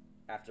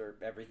after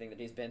everything that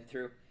he's been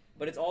through,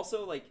 but it's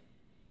also like,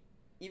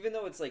 even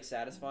though it's like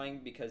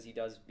satisfying because he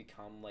does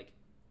become like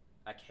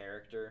a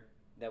character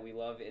that we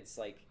love, it's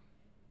like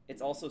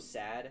it's also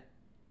sad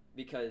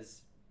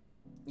because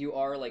you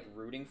are like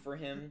rooting for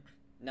him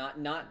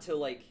not to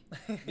like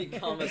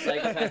become a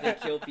psychopath and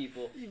kill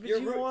people. But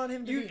you want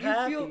him to be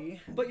happy.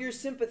 But you're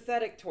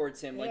sympathetic towards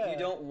him. Like Yeah. you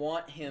don't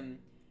want him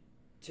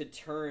to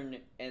turn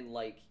and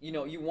like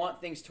you want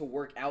things to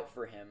work out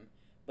for him,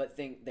 but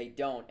they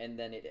don't, and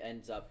then it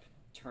ends up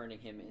turning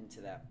him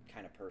into that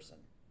kind of person.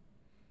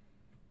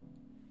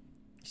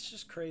 It's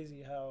just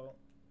crazy how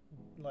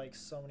like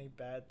so many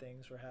bad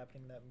things were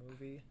happening in that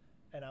movie,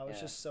 and I was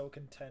just so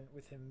content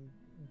with him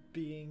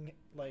being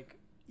like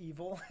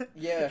evil.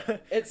 Yeah,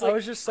 it's like, I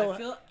was just so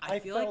I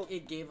feel felt- like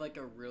it gave like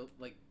a real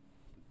like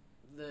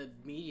the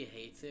media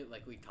hates it,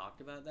 like we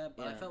talked about that,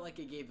 but I Yeah. felt like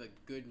it gave a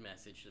good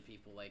message to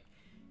people, like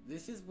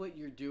this is what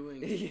you're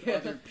doing to Yeah.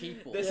 other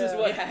people. This is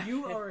what if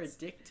you happens. are a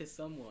dick to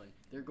someone,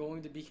 they're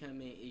going to become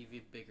an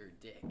even bigger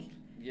dick.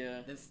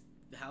 yeah. That's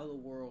how the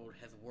world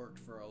has worked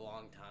for a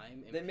long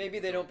time. And Then maybe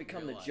people they don't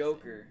become the realize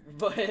Joker,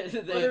 but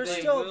But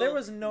there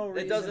was no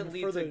reason That doesn't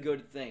lead for to the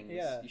good things.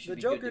 yeah. You should The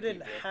be good Joker to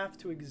didn't people. have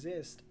to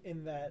exist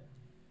in that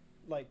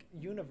like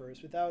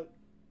universe without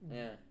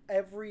Yeah.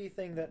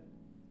 everything that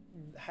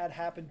had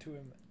happened to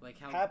him It. Like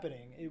how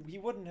happening. He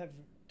wouldn't have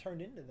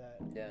turned into that.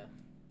 Yeah,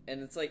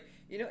 and it's like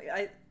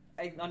I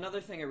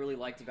another thing I really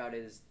liked about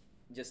it is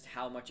just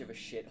how much of a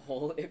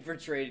shithole it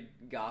portrayed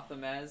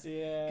Gotham as.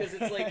 Yeah, Because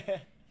it's like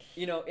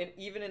and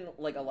even in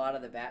like a lot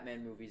of the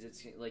Batman movies,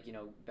 it's like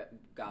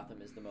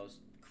Gotham is the most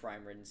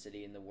crime-ridden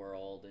city in the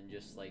world, and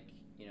just like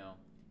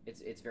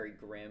it's very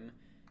grim.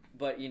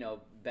 But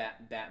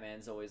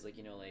Batman's always like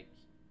like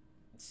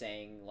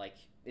saying like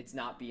it's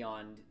not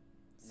beyond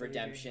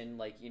redemption.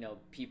 Like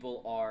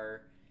people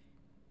are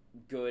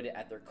good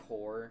at their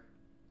core.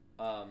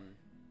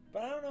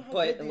 But I don't know how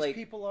But, good these like-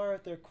 people are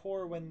at their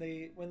core when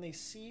they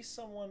see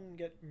someone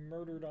get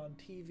murdered on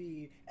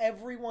TV.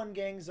 Everyone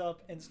gangs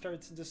up and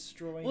starts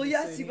destroying. Well, the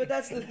yeah, city. see, but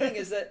that's the thing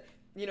is that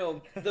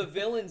the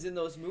villains in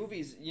those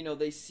movies,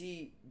 they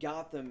see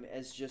Gotham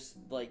as just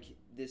like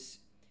this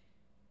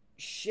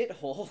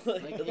shithole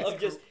Like, of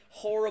just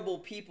horrible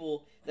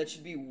people that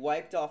should be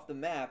wiped off the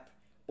map,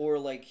 or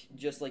like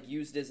just like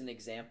used as an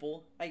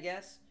example, I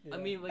guess. Yeah. I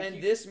mean, like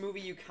And this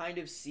movie, you kind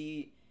of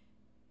see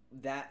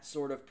that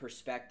sort of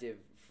perspective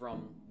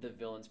from the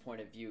villain's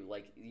point of view.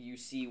 Like, you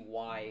see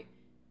why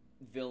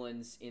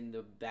villains in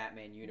the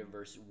Batman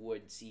universe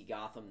would see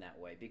Gotham that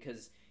way,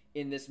 because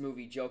in this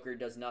movie, Joker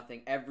does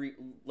nothing.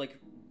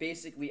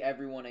 Basically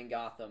everyone in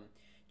Gotham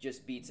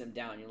just beats him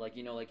down. You're like,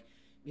 like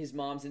his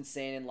mom's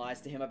insane and lies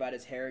to him about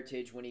his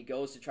heritage. When he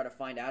goes to try to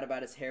find out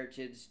about his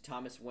heritage,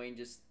 Thomas Wayne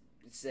just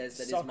says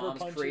that his Sucker mom's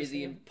punches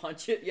crazy him. and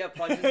punches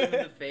him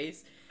in the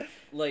face.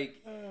 Like,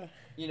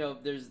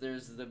 there's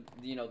the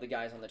the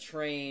guys on the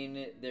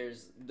train.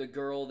 There's the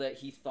girl that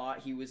he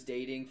thought he was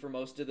dating for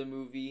most of the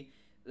movie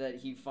that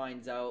he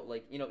finds out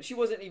like she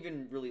wasn't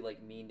even really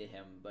like mean to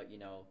him, but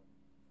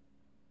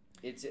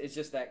it's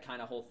just that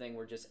kind of whole thing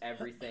where just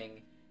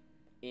everything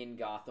in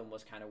Gotham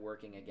was kind of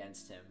working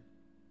against him.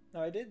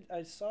 No,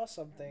 I saw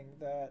something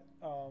that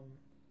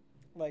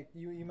like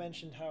you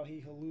mentioned how he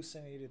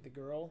hallucinated the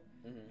girl,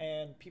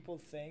 and people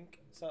think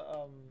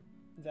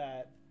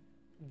that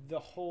the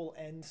whole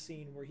end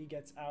scene where he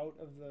gets out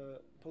of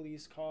the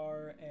police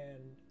car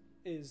and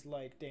is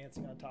like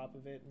dancing on top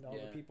of it, and all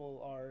the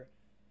people are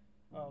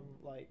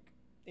like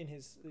in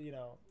his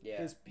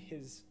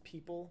his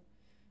people,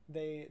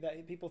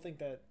 that people think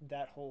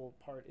that whole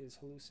part is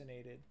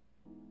hallucinated,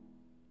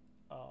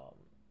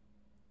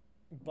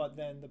 but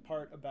then the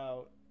part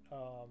about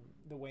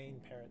the Wayne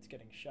parents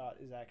getting shot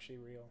is actually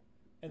real,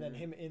 and then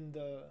him in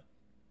the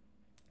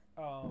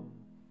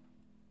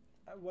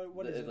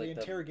what is it, like the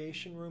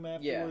interrogation room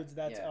afterwards,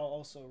 that's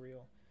also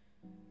real.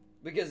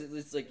 Because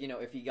it's like,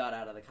 if he got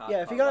out of the cop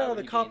car, if he got out of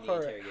the cop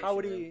car, how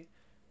would room? he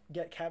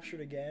get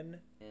captured again?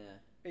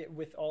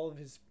 With all of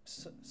his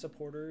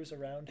supporters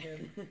around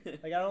him.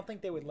 Like, I don't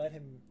think they would let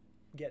him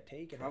get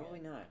taken. Probably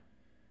not.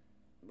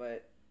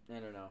 But I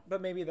don't know.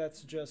 But maybe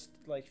that's just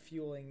like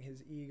fueling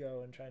his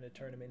ego and trying to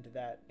turn him into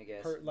that. I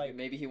guess. Like,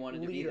 maybe he wanted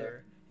leader. to be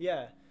there.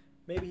 Yeah.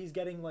 Maybe he's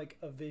getting like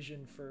a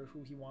vision for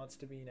who he wants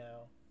to be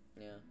now.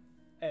 Yeah.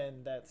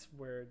 And that's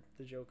where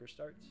the Joker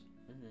starts.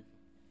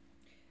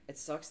 It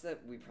sucks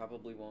that we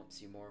probably won't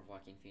see more of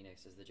Joaquin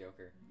Phoenix as the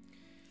Joker.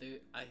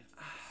 Dude, I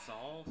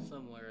saw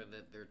somewhere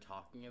that they're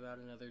talking about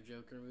another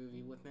Joker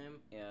movie with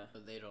him. Yeah.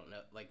 But they don't know.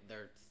 Like,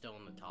 they're still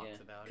in the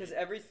talks about it. Because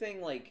everything,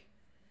 like,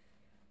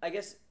 I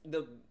guess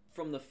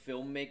from the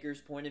filmmaker's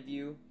point of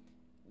view,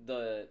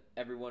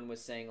 everyone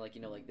was saying, like,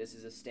 like, this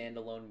is a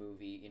standalone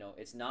movie.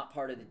 It's not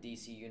part of the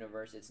DC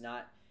universe. It's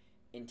not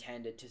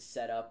intended to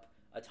set up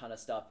a ton of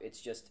stuff. It's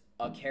just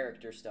a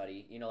character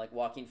study. Like,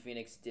 Joaquin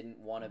Phoenix didn't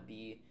want to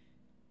be,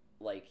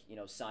 like,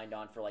 signed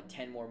on for like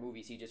 10 more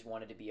movies. He just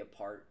wanted to be a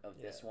part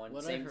of this one.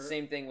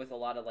 Same thing with a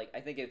lot of, like,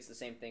 I think it's the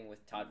same thing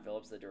with Todd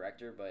Phillips, the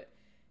director, but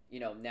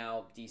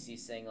now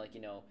DC's saying, like,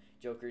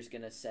 Joker's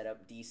gonna set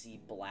up DC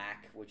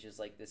Black, which is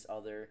like this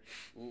other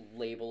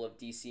label of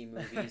DC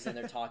movies, and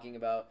they're talking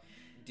about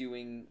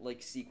doing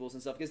like sequels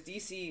and stuff, because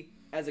DC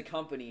as a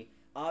company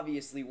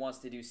obviously wants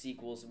to do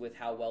sequels with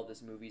how well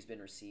this movie's been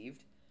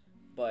received,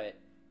 but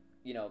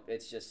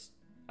it's just,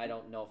 I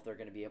don't know if they're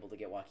going to be able to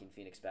get Joaquin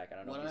Phoenix back. I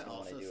don't know if he's going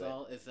to want to do it. What I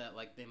also saw is that,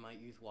 like, they might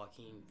use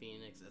Joaquin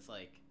Phoenix as,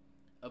 like,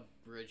 a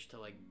bridge to,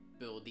 like,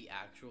 build the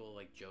actual,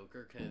 like,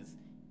 Joker, because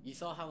you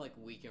saw how, like,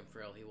 weak and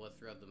frail he was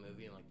throughout the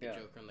movie, and, like, the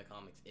Joker in the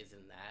comics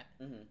isn't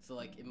that. So,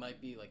 like, it might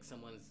be, like,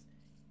 someone's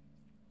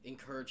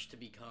encouraged to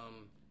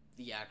become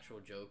the actual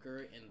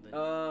Joker in the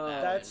Batman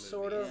movies.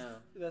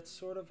 That's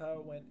sort of how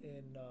it went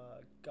in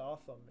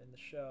Gotham in the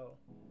show,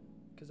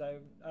 because I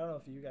don't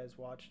know if you guys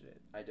watched it.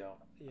 I don't.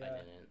 Yeah. I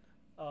didn't.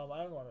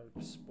 I don't want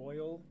to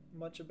spoil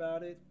much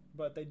about it,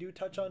 but they do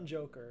touch on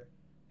Joker,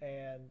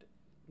 and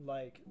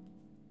like,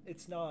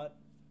 it's not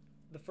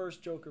the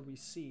first Joker we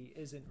see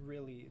isn't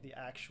really the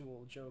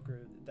actual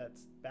Joker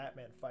that's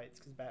Batman fights,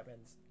 because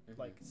Batman's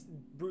like,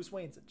 Bruce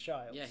Wayne's a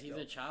child. Yeah, he's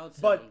a child.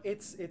 But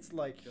it's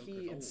like Joker's he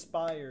old.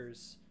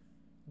 Inspires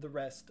the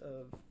rest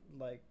of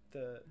like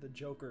the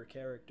Joker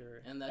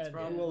character, and that's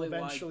probably will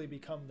eventually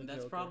become the Joker.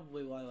 That's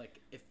probably why, like,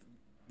 if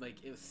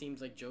like it seems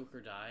like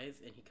Joker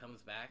dies and he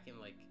comes back, and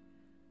like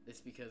it's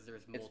because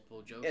there's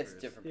multiple Jokers. It's a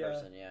different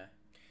person, yeah.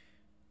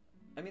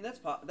 I mean, that's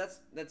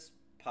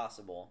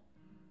possible.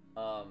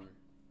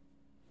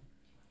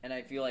 And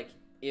I feel like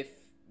if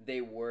they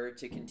were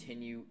to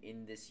continue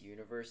in this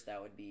universe,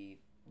 that would be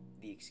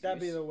the excuse. That'd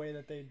be the way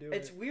that they do it.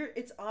 It's weird.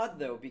 It's odd,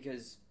 though,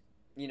 because,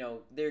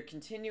 they're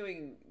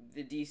continuing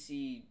the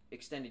DC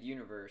extended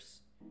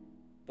universe,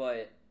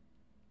 but,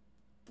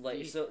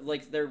 like,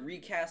 they're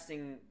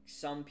recasting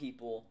some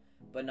people,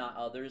 but not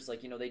others.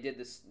 Like, they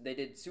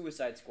did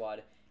Suicide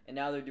Squad, and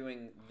now they're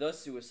doing The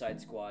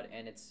Suicide Squad,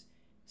 and it's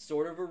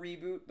sort of a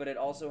reboot, but it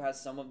also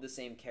has some of the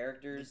same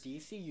characters. The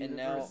DC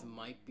universe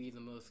might be the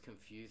most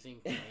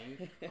confusing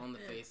thing on the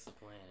face of the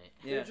planet.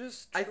 Yeah,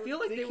 I feel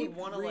like they would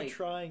want to, like,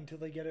 trying till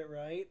they get it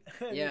right.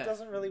 And it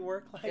doesn't really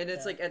work like that. And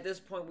it's like, at this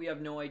point, we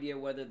have no idea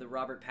whether the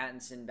Robert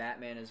Pattinson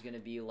Batman is going to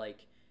be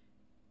like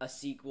a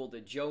sequel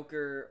to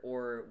Joker,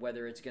 or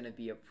whether it's going to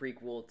be a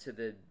prequel to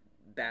the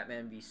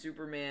Batman v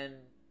Superman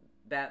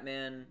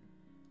Batman.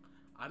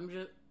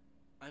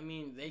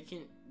 They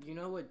can. You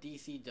know what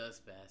DC does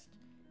best?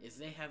 Is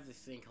they have this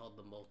thing called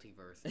the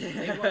multiverse.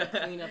 They want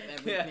to clean up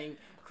everything.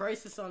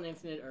 Crisis on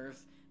Infinite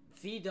Earths.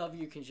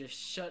 CW can just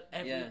shut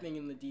everything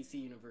in the DC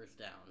universe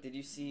down. Did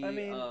you see?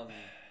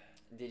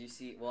 Did you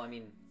see? Well, I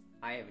mean,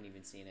 I haven't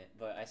even seen it,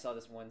 but I saw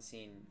this one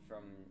scene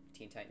from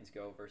Teen Titans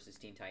Go versus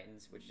Teen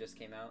Titans, which just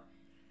came out,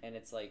 and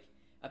it's like,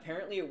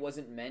 apparently it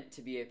wasn't meant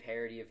to be a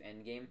parody of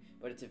Endgame,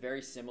 but it's a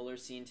very similar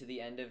scene to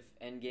the end of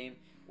Endgame,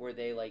 where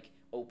they like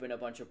open a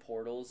bunch of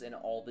portals and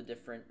all the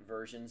different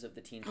versions of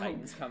the Teen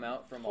Titans come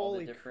out from all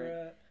the different.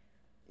 Crap.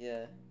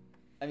 Yeah,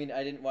 I mean,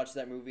 I didn't watch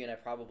that movie, and I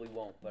probably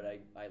won't, but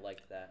I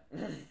liked that.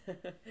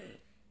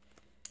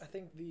 I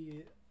think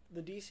the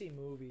DC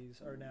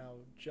movies are now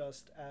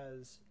just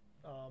as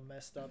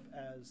messed up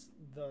as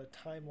the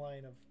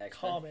timeline of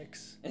X-Men.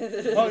 Comics.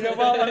 Oh no!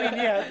 Well, I mean,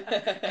 yeah,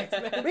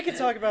 X-Men. We can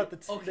talk about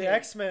the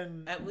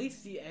X-Men. At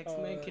least the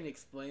X-Men can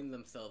explain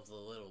themselves a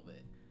little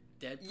bit.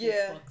 Deadpool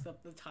Yeah. fucks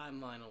up the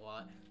timeline a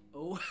lot.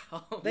 Oh,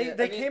 wow.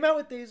 They came out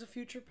with Days of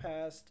Future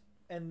Past,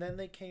 and then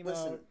they came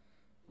Listen. out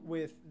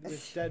with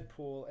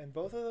Deadpool, and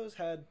both of those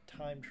had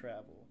time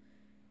travel.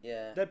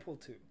 Yeah.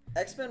 Deadpool 2.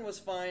 X-Men was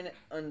fine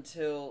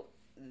until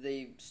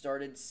they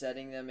started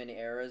setting them in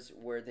eras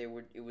where they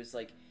would. It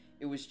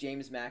was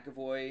James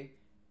McAvoy,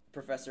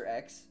 Professor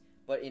X,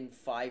 but in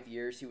 5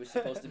 years he was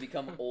supposed to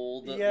become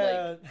old.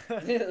 Yeah.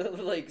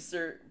 like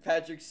Sir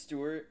Patrick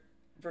Stewart,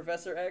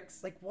 Professor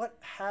X. Like, what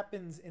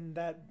happens in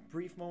that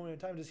brief moment in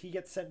time? Does he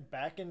get sent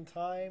back in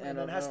time and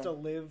then don't has know. to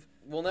live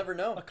We'll never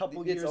know. a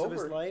couple It's years of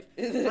his over. life?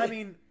 I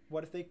mean,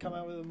 what if they come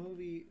out with a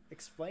movie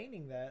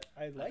explaining that?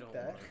 I like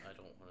that. I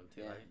don't want them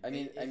to. Yeah.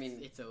 I mean,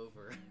 it's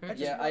over. I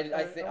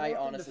want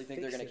honestly them to think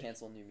they're fix gonna it.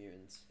 cancel New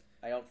Mutants.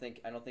 I don't think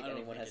anyone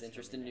think has it's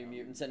interest in coming New out.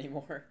 Mutants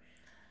anymore.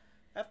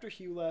 After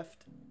Hugh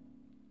left,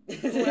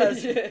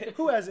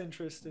 who has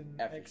interest in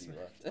After X-Men?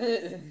 Hugh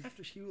left.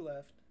 After Hugh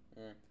left.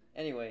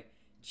 Anyway,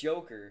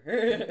 Joker.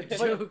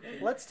 But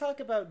let's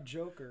talk about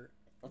Joker.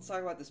 Let's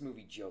talk about this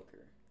movie,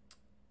 Joker.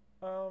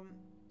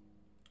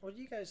 What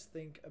do you guys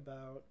think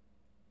about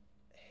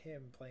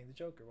him playing the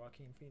Joker,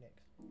 Joaquin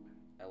Phoenix?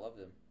 I loved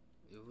him.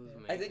 It was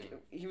amazing. I think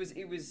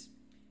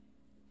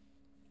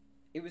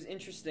it was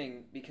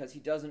interesting because he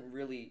doesn't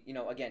really,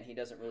 again, he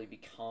doesn't really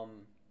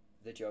become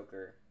the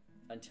Joker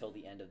until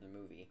the end of the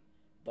movie.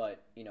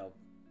 But,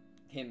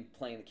 him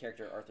playing the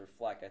character Arthur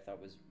Fleck I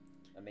thought was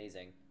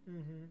amazing.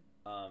 Mm-hmm.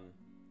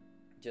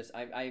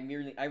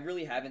 I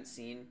really haven't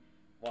seen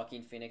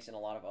Joaquin Phoenix in a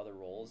lot of other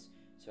roles,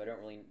 so I don't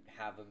really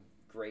have a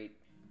great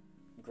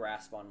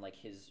grasp on like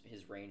his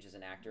range as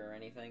an actor or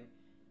anything.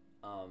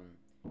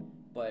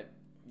 But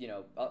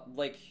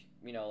like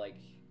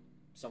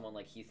someone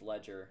like Heath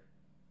Ledger,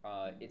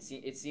 it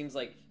seems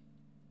like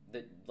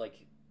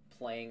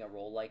playing a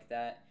role like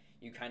that,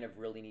 you kind of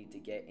really need to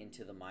get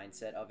into the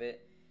mindset of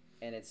it,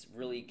 and it's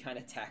really kind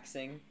of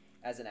taxing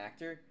as an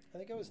actor. I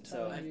think I was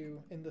telling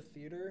you in the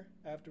theater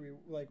after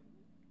we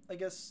I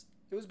guess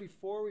it was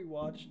before we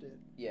watched it.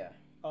 Yeah.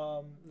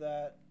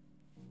 That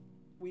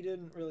we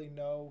didn't really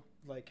know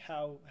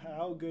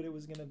how good it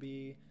was gonna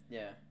be.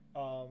 Yeah.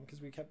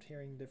 Because we kept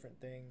hearing different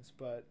things,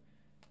 but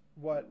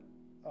what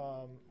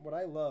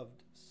I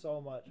loved so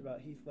much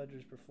about Heath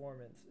Ledger's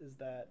performance is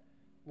that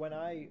when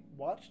I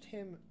watched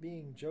him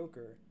being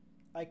Joker,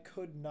 I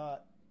could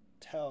not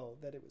tell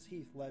that it was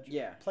Heath Ledger.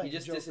 Yeah, playing he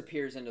just Joker.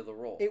 disappears into the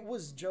role. It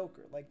was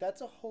Joker. Like, that's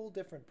a whole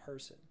different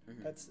person.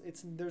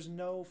 Mm-hmm. There's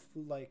no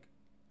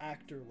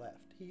actor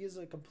left. He is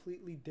a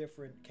completely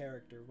different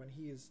character when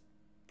he is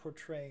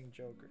portraying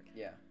Joker.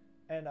 Yeah.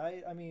 And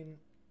I mean,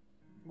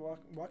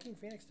 Joaquin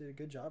Phoenix did a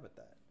good job at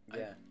that.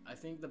 Yeah. I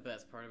think the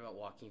best part about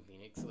Joaquin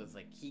Phoenix was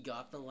he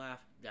got the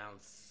laugh down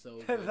so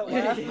good. The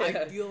laugh?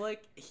 I feel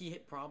like he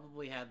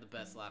probably had the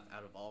best laugh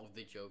out of all of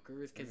the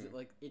Jokers because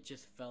it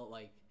just felt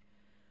like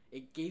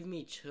it gave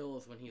me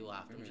chills when he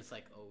laughed. I'm just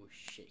like, oh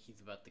shit,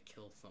 he's about to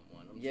kill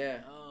someone. And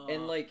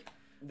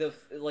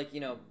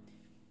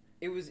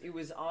it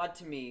was odd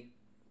to me.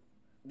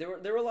 There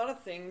were a lot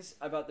of things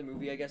about the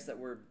movie, I guess, that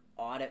were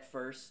odd at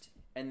first,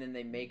 and then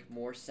they make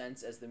more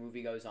sense as the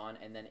movie goes on,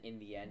 and then in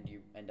the end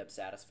you end up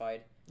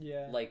satisfied.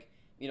 Yeah.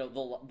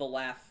 The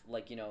laugh,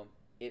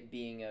 it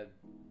being a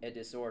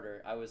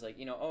disorder. I was like,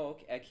 oh,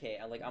 okay,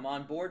 I'm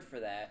on board for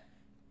that.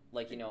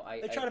 They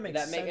try to make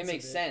sense. It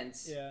makes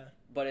sense. Yeah.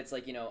 But it's I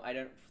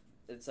don't.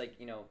 It's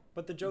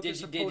But the Joker's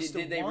supposed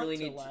to they want really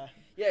to need laugh.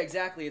 Yeah,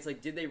 exactly. It's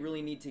did they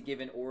really need to give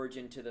an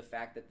origin to the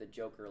fact that the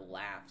Joker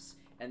laughs?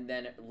 And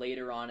then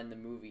later on in the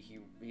movie, he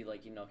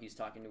he's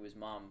talking to his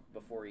mom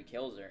before he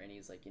kills her, and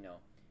he's like, you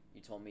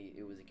told me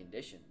it was a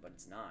condition, but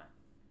it's not.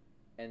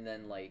 And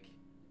then when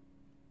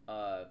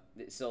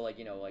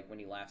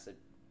he laughs at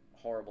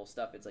horrible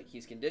stuff, it's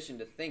he's conditioned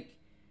to think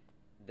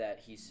that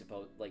he's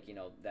supposed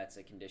that's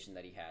a condition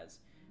that he has,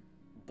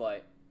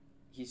 but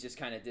he's just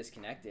kind of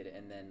disconnected.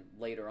 And then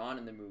later on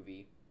in the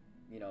movie,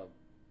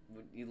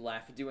 you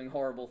laugh at doing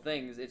horrible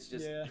things. It's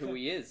just who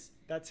he is.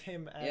 That's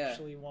him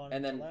actually wanting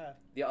and then to laugh.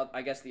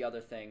 I guess the other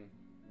thing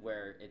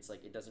where it's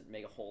it doesn't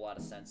make a whole lot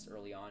of sense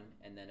early on,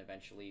 and then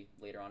eventually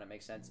later on it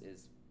makes sense,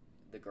 is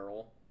the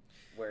girl,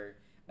 where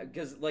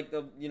because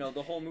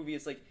the whole movie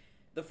is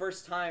the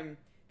first time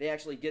they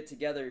actually get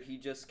together, he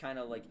just kind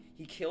of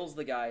he kills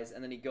the guys,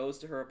 and then he goes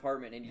to her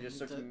apartment and he just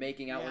starts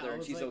making out with her,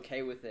 and she's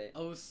okay with it. I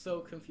was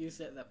so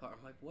confused at that part.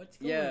 I'm like, what's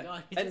going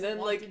on? He And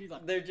then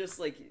they're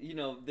just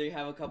they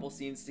have a couple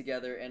scenes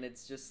together, and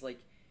it's just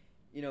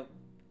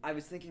I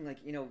was thinking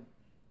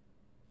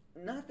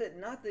not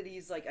that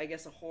he's I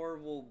guess a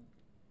horrible.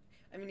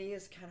 I mean, he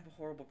is kind of a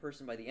horrible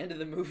person by the end of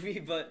the movie,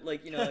 but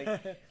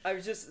I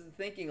was just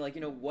thinking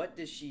what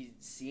does she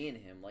see in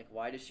him?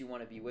 Why does she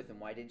want to be with him?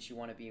 Why did she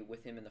want to be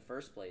with him in the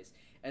first place?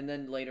 And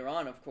then later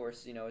on, of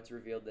course, it's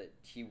revealed that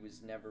he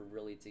was never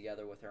really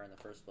together with her in the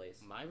first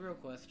place. My real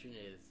question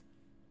is,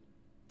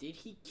 did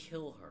he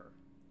kill her?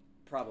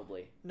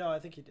 Probably. No, I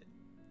think he did.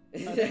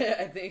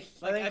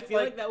 I feel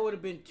like that would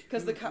have been too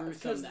because the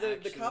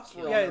cops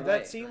were on their way.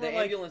 That scene the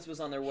where ambulance was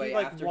on their way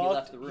after walked, he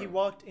left the room. He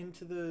walked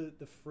into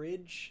the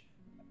fridge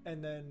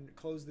and then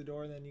close the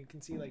door, and then you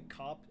can see like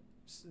cop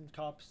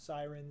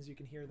sirens. You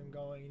can hear them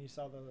going, and you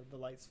saw the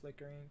lights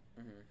flickering.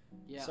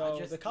 Yeah. So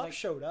the cops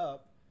showed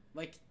up.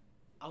 Like,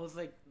 I was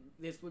like,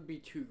 this would be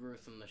too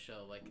gruesome to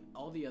show. Like,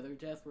 all the other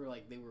deaths were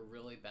like, they were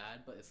really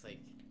bad, but it's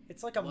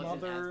like a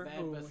mother bad,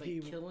 who but it's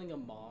like killing a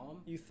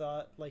mom. You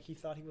thought he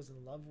thought he was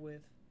in love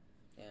with.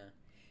 Yeah,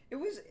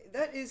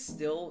 that is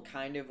still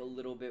kind of a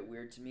little bit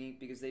weird to me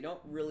because they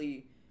don't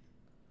really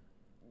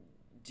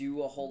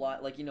do a whole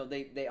lot. Like,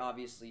 they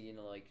obviously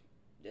like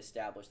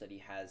establish that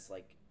he has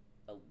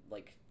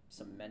like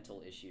some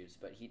mental issues,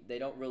 but they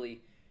don't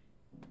really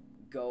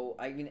go.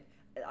 I mean,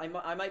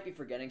 I might be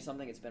forgetting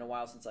something. It's been a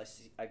while since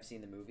I've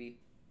seen the movie,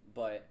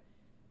 but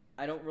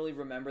I don't really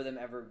remember them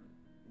ever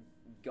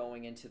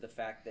going into the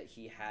fact that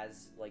he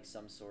has like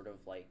some sort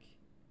of like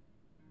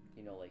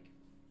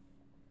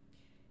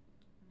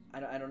I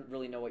don't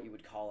really know what you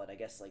would call it. I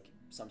guess like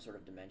some sort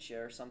of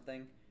dementia or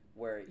something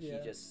where he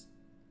just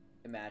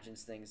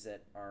imagines things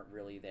that aren't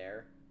really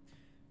there.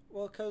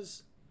 Well,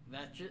 because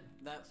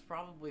that's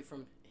probably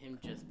from him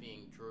just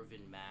being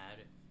driven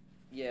mad.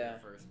 Yeah. In the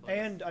first place.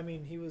 And I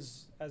mean, he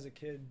was as a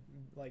kid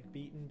like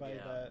beaten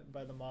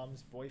by the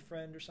mom's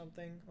boyfriend or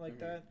something like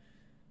that.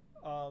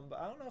 But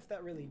I don't know if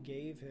that really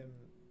gave him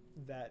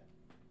that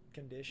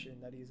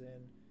condition that he's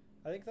in.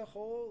 I think the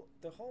whole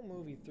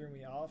movie threw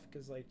me off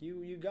because like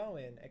you go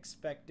in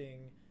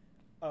expecting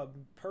a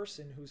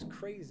person who's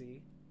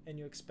crazy, and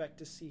you expect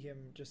to see him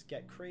just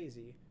get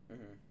crazy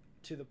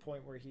to the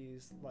point where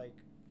he's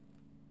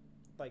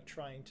like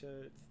trying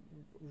to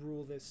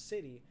rule this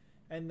city,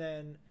 and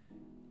then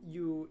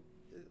you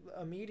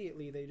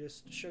immediately they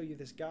just show you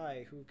this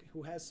guy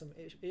who has some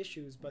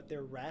issues, but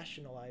they're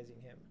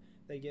rationalizing him.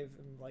 They give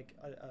him like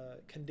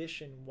a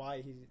condition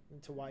why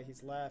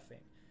he's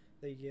laughing.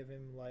 They give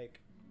him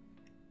like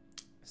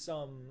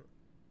some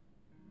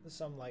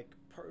like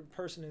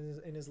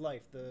person in his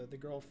life, the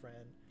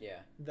girlfriend,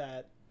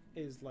 that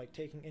is like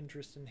taking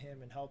interest in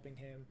him and helping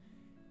him,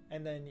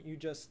 and then you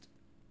just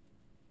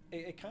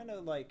it kind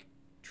of like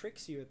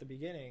tricks you at the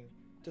beginning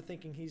to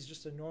thinking he's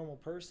just a normal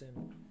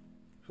person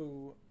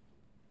who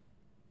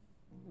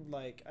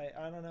like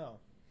I don't know,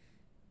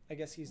 I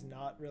guess he's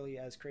not really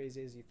as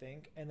crazy as you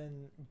think, and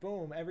then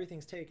boom,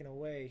 everything's taken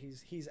away.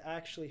 He's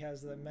actually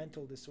has the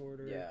mental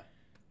disorder.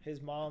 His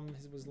mom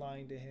was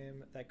lying to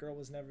him. That girl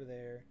was never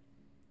there.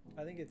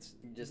 I think it's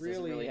just really,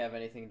 doesn't really have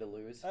anything to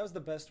lose. That was the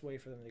best way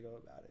for them to go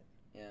about it.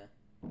 Yeah,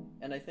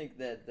 and I think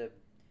that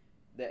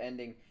the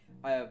ending,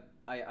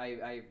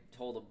 I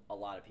told a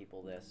lot of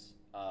people this.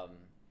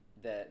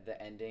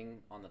 The ending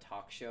on the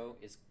talk show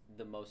is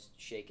the most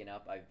shaken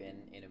up I've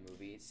been in a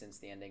movie since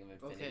the ending of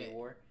Infinity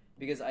War,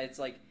 because it's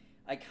like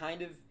I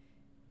kind of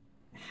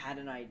had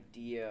an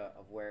idea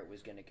of where it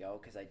was going to go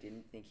because I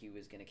didn't think he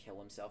was going to kill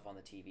himself on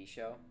the TV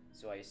show,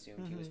 so I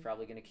assumed he was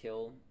probably going to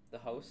kill the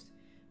host.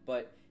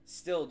 But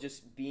still,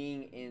 just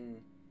being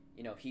in,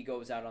 he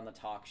goes out on the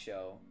talk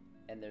show,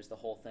 and there's the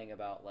whole thing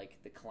about like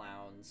the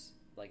clowns,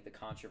 like the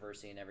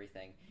controversy and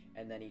everything,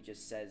 and then he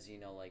just says,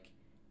 like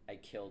I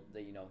killed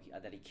the,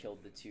 that he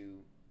killed the two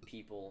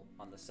people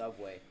on the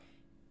subway,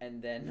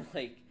 and then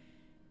like,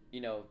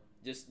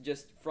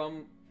 just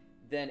from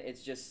then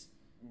it's just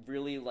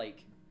really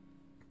like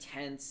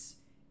tense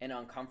and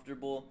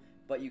uncomfortable,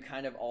 but you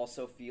kind of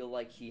also feel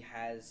like he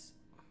has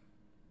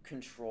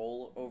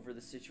control over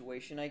the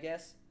situation, I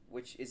guess,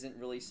 which isn't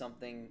really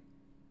something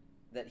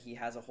that he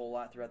has a whole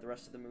lot throughout the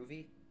rest of the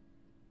movie.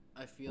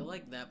 I feel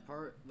like that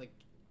part, like,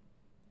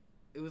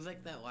 it was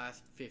like that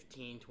last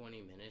 15-20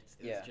 minutes,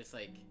 it was just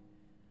like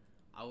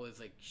I was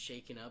like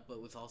shaken up, but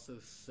it was also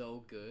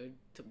so good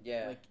to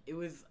like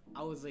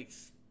I was like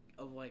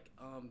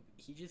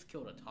he just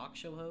killed a talk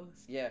show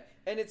host. Yeah,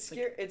 and it's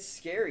it's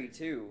scary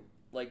too.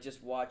 Like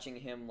just watching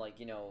him, like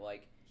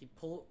like he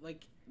pulled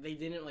they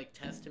didn't like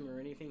test him or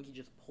anything. He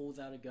just pulls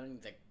out a gun and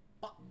he's like,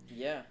 "Pop."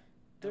 Yeah,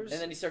 and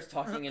then he starts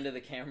talking into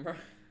the camera.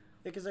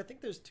 Because I think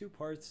there's two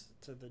parts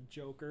to the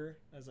Joker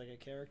as like a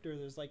character.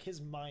 There's like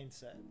his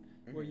mindset,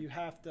 where you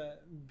have to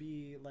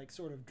be like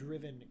sort of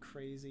driven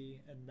crazy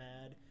and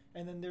mad,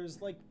 and then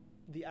there's like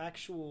the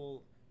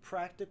actual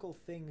practical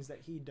things that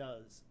he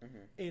does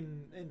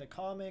in the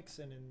comics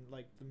and in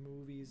like the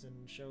movies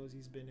and shows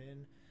he's been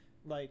in.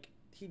 Like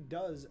he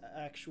does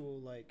actual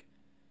like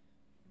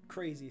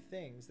crazy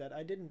things that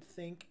I didn't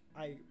think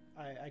I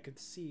could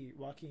see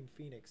Joaquin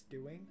Phoenix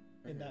doing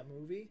in that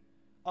movie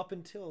up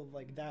until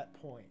like that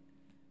point,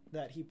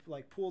 that he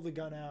like pulled the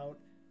gun out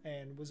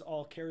and was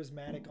all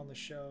charismatic on the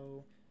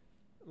show.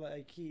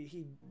 Like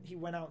he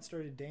went out and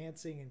started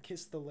dancing and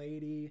kissed the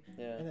lady,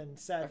 and then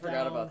sat down. I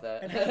forgot about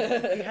that.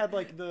 And he had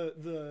like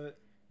the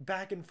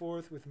back and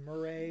forth with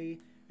Murray,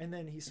 and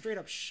then he straight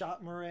up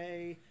shot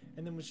Murray,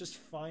 and then was just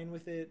fine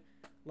with it.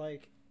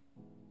 Like,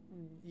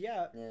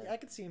 yeah, I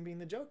could see him being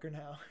the Joker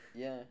now.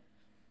 Yeah,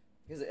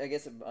 because I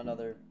guess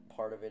another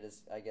part of it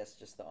is, I guess,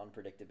 just the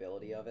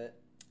unpredictability of it.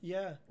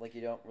 Yeah, like you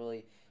don't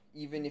really,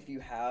 even if you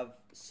have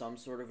some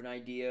sort of an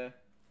idea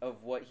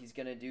of what he's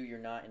gonna do, you're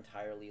not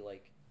entirely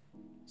like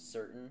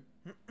certain.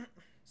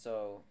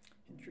 So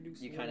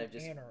introduce you kind of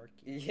just anarchy.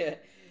 yeah,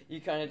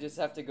 you kind of just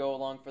have to go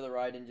along for the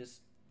ride and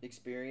just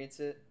experience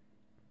it.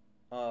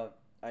 I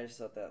just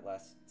thought that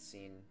last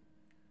scene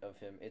of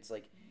him, it's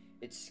like,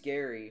 it's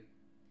scary,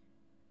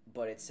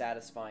 but it's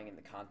satisfying in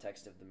the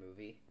context of the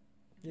movie.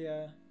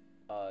 Yeah.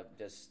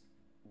 Just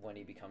when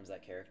he becomes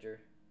that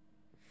character.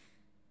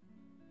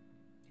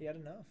 He had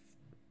enough.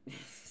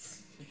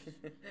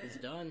 He's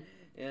done.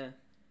 Yeah.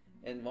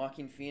 And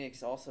Joaquin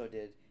Phoenix also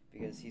did,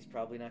 because he's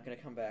probably not going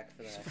to come back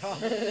for the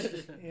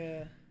next.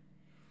 Yeah.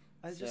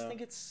 I just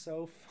think it's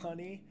so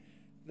funny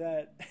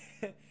that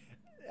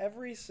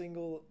every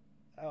single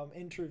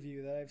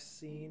interview that I've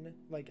seen,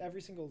 like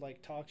every single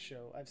like talk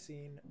show I've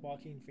seen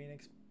Joaquin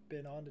Phoenix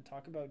been on to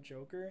talk about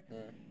Joker,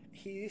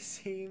 he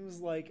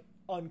seems like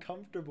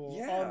uncomfortable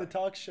on the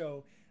talk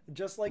show,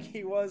 just like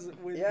he was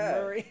with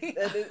Murray.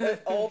 And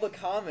all the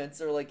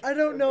comments are like, I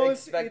don't know,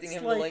 expecting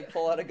him to like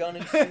pull out a gun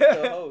and shoot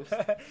the host.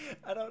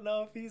 I don't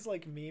know if he's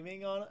like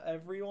memeing on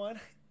everyone.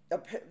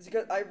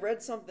 I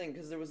read something,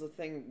 because there was a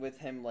thing with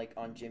him like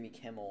on Jimmy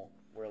Kimmel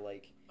where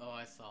like,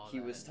 I saw he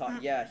that. was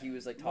he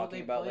was like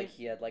talking about like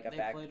he had like a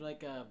back. They played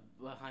like a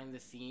behind the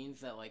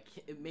scenes that like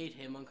it made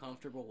him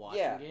uncomfortable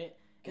watching it.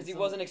 Because he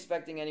wasn't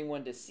expecting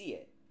anyone to see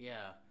it.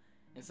 Yeah.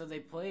 And so they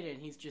played it,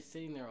 and he's just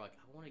sitting there like,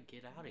 I want to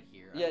get out of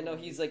here. Yeah, no,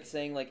 he's like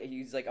saying like,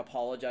 he's like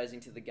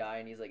apologizing to the guy,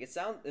 and he's like,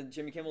 and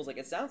Jimmy Kimmel's like,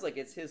 it sounds like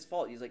it's his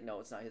fault. He's like, no,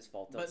 it's not his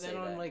fault. Don't say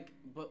that.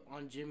 But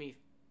on Jimmy,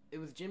 it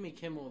was Jimmy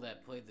Kimmel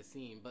that played the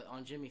scene, but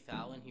on Jimmy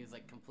Fallon, he was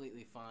like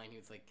completely fine. He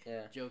was like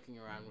joking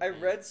around with him.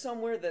 Read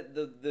somewhere that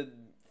the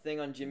thing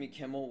on Jimmy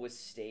Kimmel was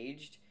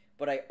staged,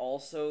 but I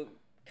also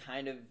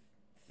kind of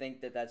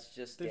think that that's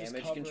just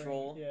damage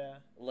control. Yeah.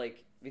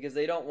 Like, because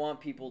they don't want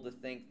people to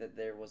think that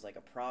there was like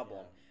a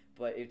problem. Yeah.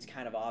 But it's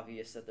kind of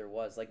obvious that there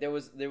was. Like, there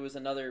was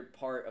another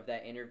part of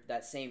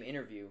that same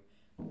interview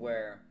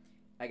where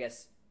I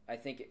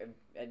think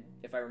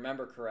if I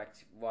remember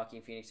correct,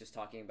 Joaquin Phoenix was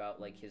talking about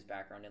like his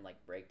background in like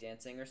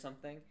breakdancing or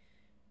something.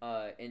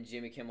 And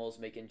Jimmy Kimmel's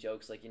making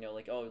jokes like,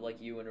 like, oh,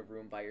 like you in a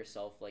room by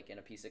yourself, like in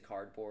a piece of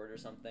cardboard or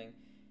something.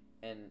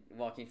 And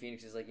Joaquin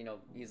Phoenix is like,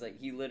 he's like,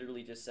 he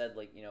literally just said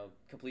like,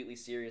 completely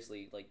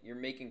seriously, like, you're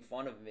making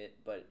fun of it,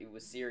 but it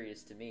was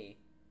serious to me,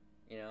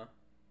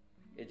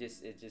 It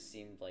just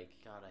seemed like,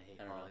 God, I hate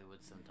Hollywood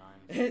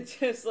sometimes. It's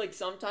just like,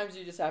 sometimes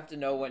you just have to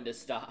know when to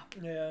stop.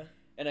 Yeah.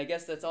 And I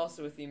guess that's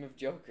also a theme of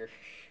Joker.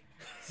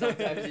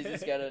 Sometimes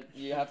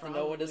you have to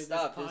know when to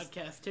stop.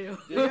 Podcast too.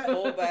 Just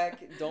pull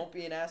back. Don't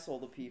be an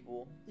asshole to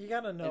people. You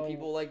gotta know. And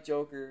people like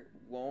Joker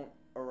won't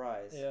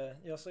arise. Yeah.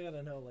 You also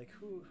gotta know like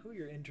who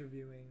you're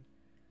interviewing.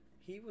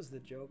 He was the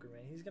Joker,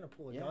 man. He's gonna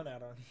pull a gun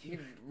out on you.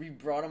 We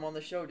brought him on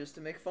the show just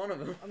to make fun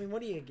of him. I mean,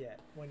 what do you get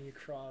when you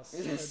cross?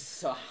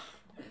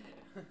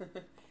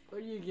 What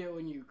do you get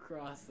when you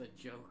cross the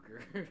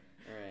Joker?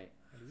 Alright,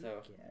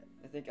 so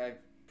I think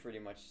I've pretty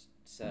much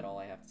said all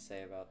I have to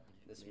say about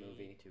this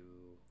movie.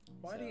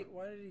 Why did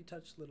he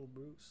touch little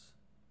Bruce?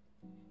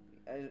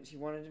 He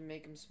wanted to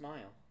make him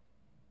smile.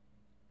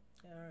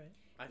 Yeah, alright.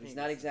 He's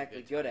not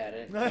exactly good at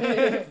it,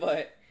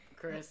 but...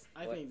 Chris,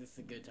 I think this is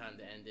a good time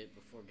to end it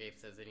before Gabe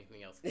says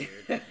anything else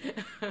weird.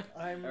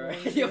 I'm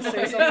right. going to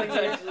say something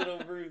like little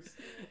Bruce.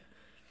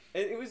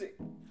 It was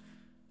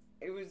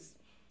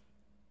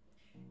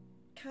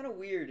kind of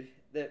weird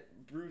that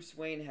Bruce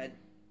Wayne had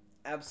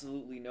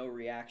absolutely no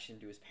reaction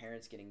to his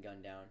parents getting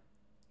gunned down.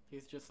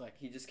 He's just like...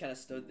 He just kind of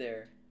stood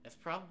there. That's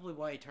probably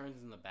why he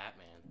turns into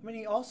Batman. I mean,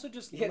 he also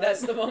just... Yeah,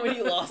 that's the moment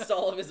he lost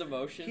all of his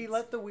emotions. He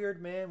let the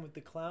weird man with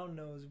the clown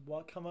nose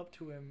come up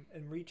to him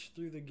and reach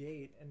through the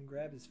gate and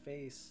grab his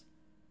face.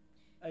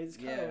 It's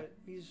kind of...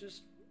 He's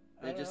just...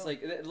 They're just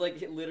like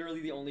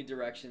literally the only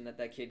direction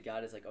that kid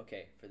got is like,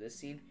 okay, for this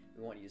scene,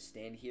 we want you to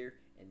stand here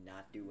and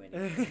not do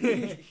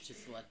anything.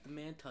 Just let the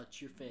man touch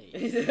your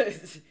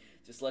face.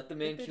 Just let the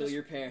man kill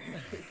your parents.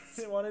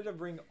 They wanted to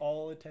bring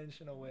all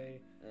attention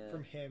away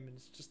from him, and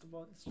it's just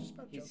about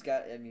He's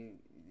Joker.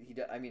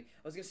 got. I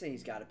was gonna say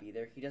he's got to be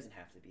there. He doesn't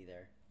have to be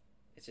there.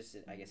 It's just,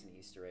 I guess, an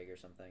Easter egg or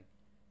something.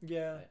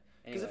 Yeah.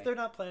 Because if they're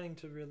not planning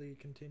to really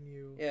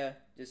continue,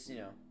 just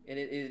it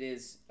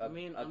is.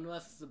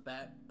 Unless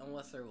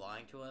they're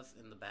lying to us,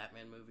 and the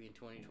Batman movie in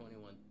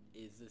 2021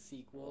 is the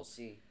sequel. We'll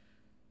see.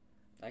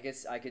 I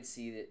guess I could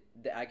see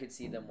that. I could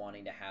see them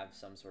wanting to have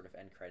some sort of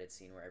end credit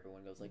scene where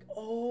everyone goes like,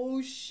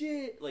 "Oh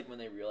shit!" Like when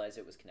they realize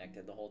it was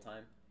connected the whole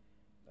time.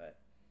 But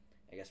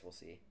I guess we'll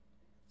see.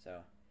 So,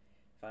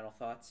 final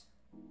thoughts.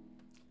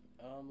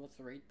 Let's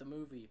rate the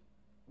movie.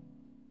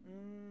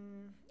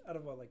 Out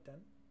of what, like 10?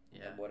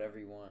 Yeah, whatever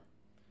you want.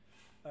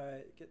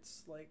 It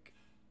gets like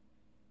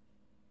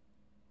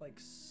 9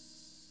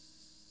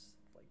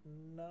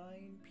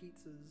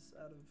 pizzas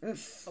out of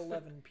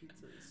 11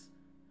 pizzas.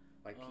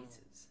 Why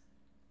pizzas?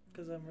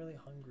 Because I'm really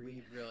hungry.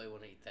 We really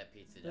want to eat that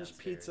pizza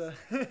downstairs. There's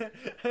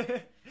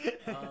pizza.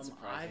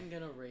 I'm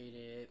gonna rate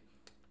it.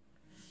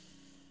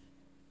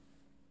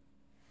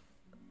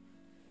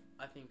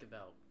 I think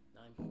about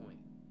 9.3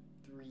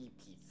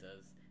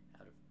 pizzas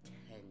out of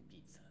 10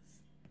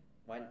 pizzas.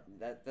 Why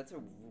that's a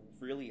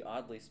really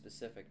oddly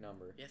specific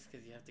number. Yes,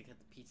 because you have to cut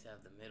the pizza out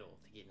of the middle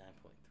to get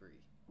 9.3.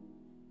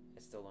 I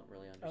still don't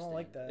really understand. I don't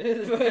like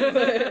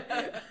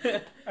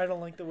that. I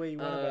don't like the way you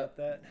went about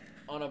that.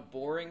 On a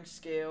boring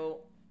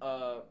scale, 4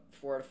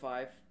 out of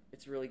 5.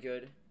 It's really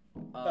good.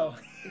 I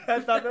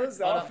thought that was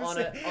the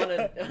opposite.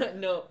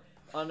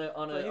 On a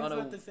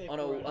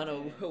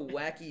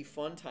wacky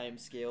fun time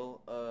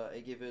scale, I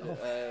give it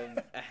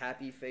a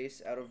happy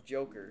face out of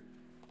Joker.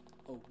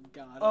 Oh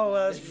God. Oh,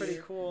 that's pretty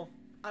cool.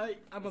 I'm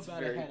about to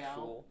head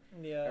cool.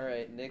 out. Yeah. All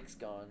right, Nick's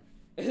gone.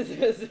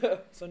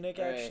 So Nick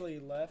actually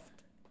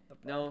left.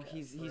 No,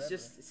 he's forever.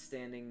 just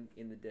standing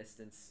in the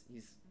distance.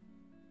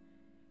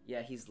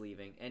 He's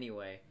leaving.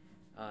 Anyway,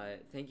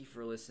 thank you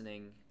for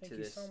listening to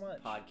this so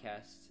much.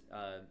 podcast.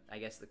 I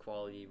guess the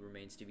quality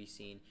remains to be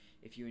seen.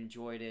 If you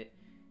enjoyed it,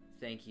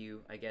 thank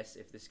you. I guess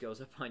if this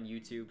goes up on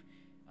YouTube,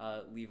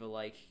 leave a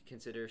like,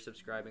 consider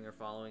subscribing or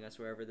following us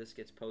wherever this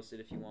gets posted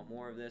if you want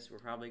more of this. We're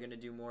probably going to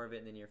do more of it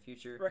in the near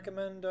future.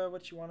 Recommend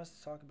what you want us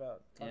to talk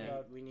about.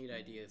 We need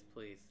ideas,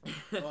 please.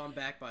 Oh, I'm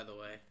back, by the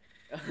way.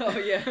 Oh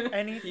yeah.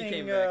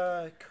 Anything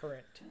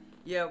current.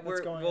 Yeah,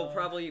 we'll on?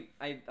 probably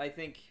I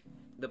think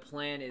the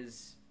plan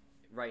is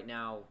right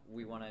now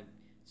we want to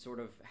sort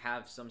of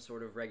have some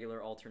sort of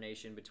regular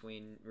alternation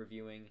between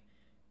reviewing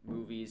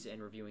movies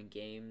and reviewing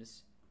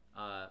games.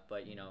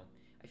 But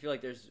I feel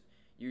like there's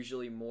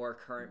usually more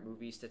current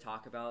movies to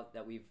talk about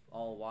that we've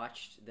all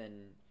watched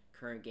than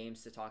current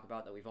games to talk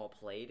about that we've all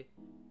played.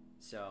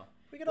 So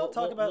we can all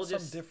talk about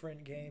some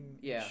different game.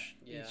 Yeah,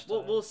 each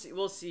we'll see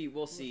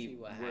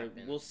what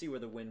happens. We'll see where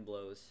the wind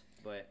blows.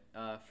 But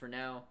for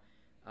now,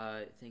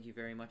 thank you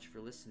very much for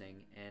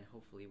listening, and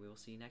hopefully we will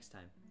see you next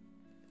time.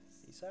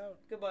 Peace out.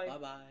 Goodbye. Bye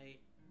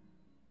bye.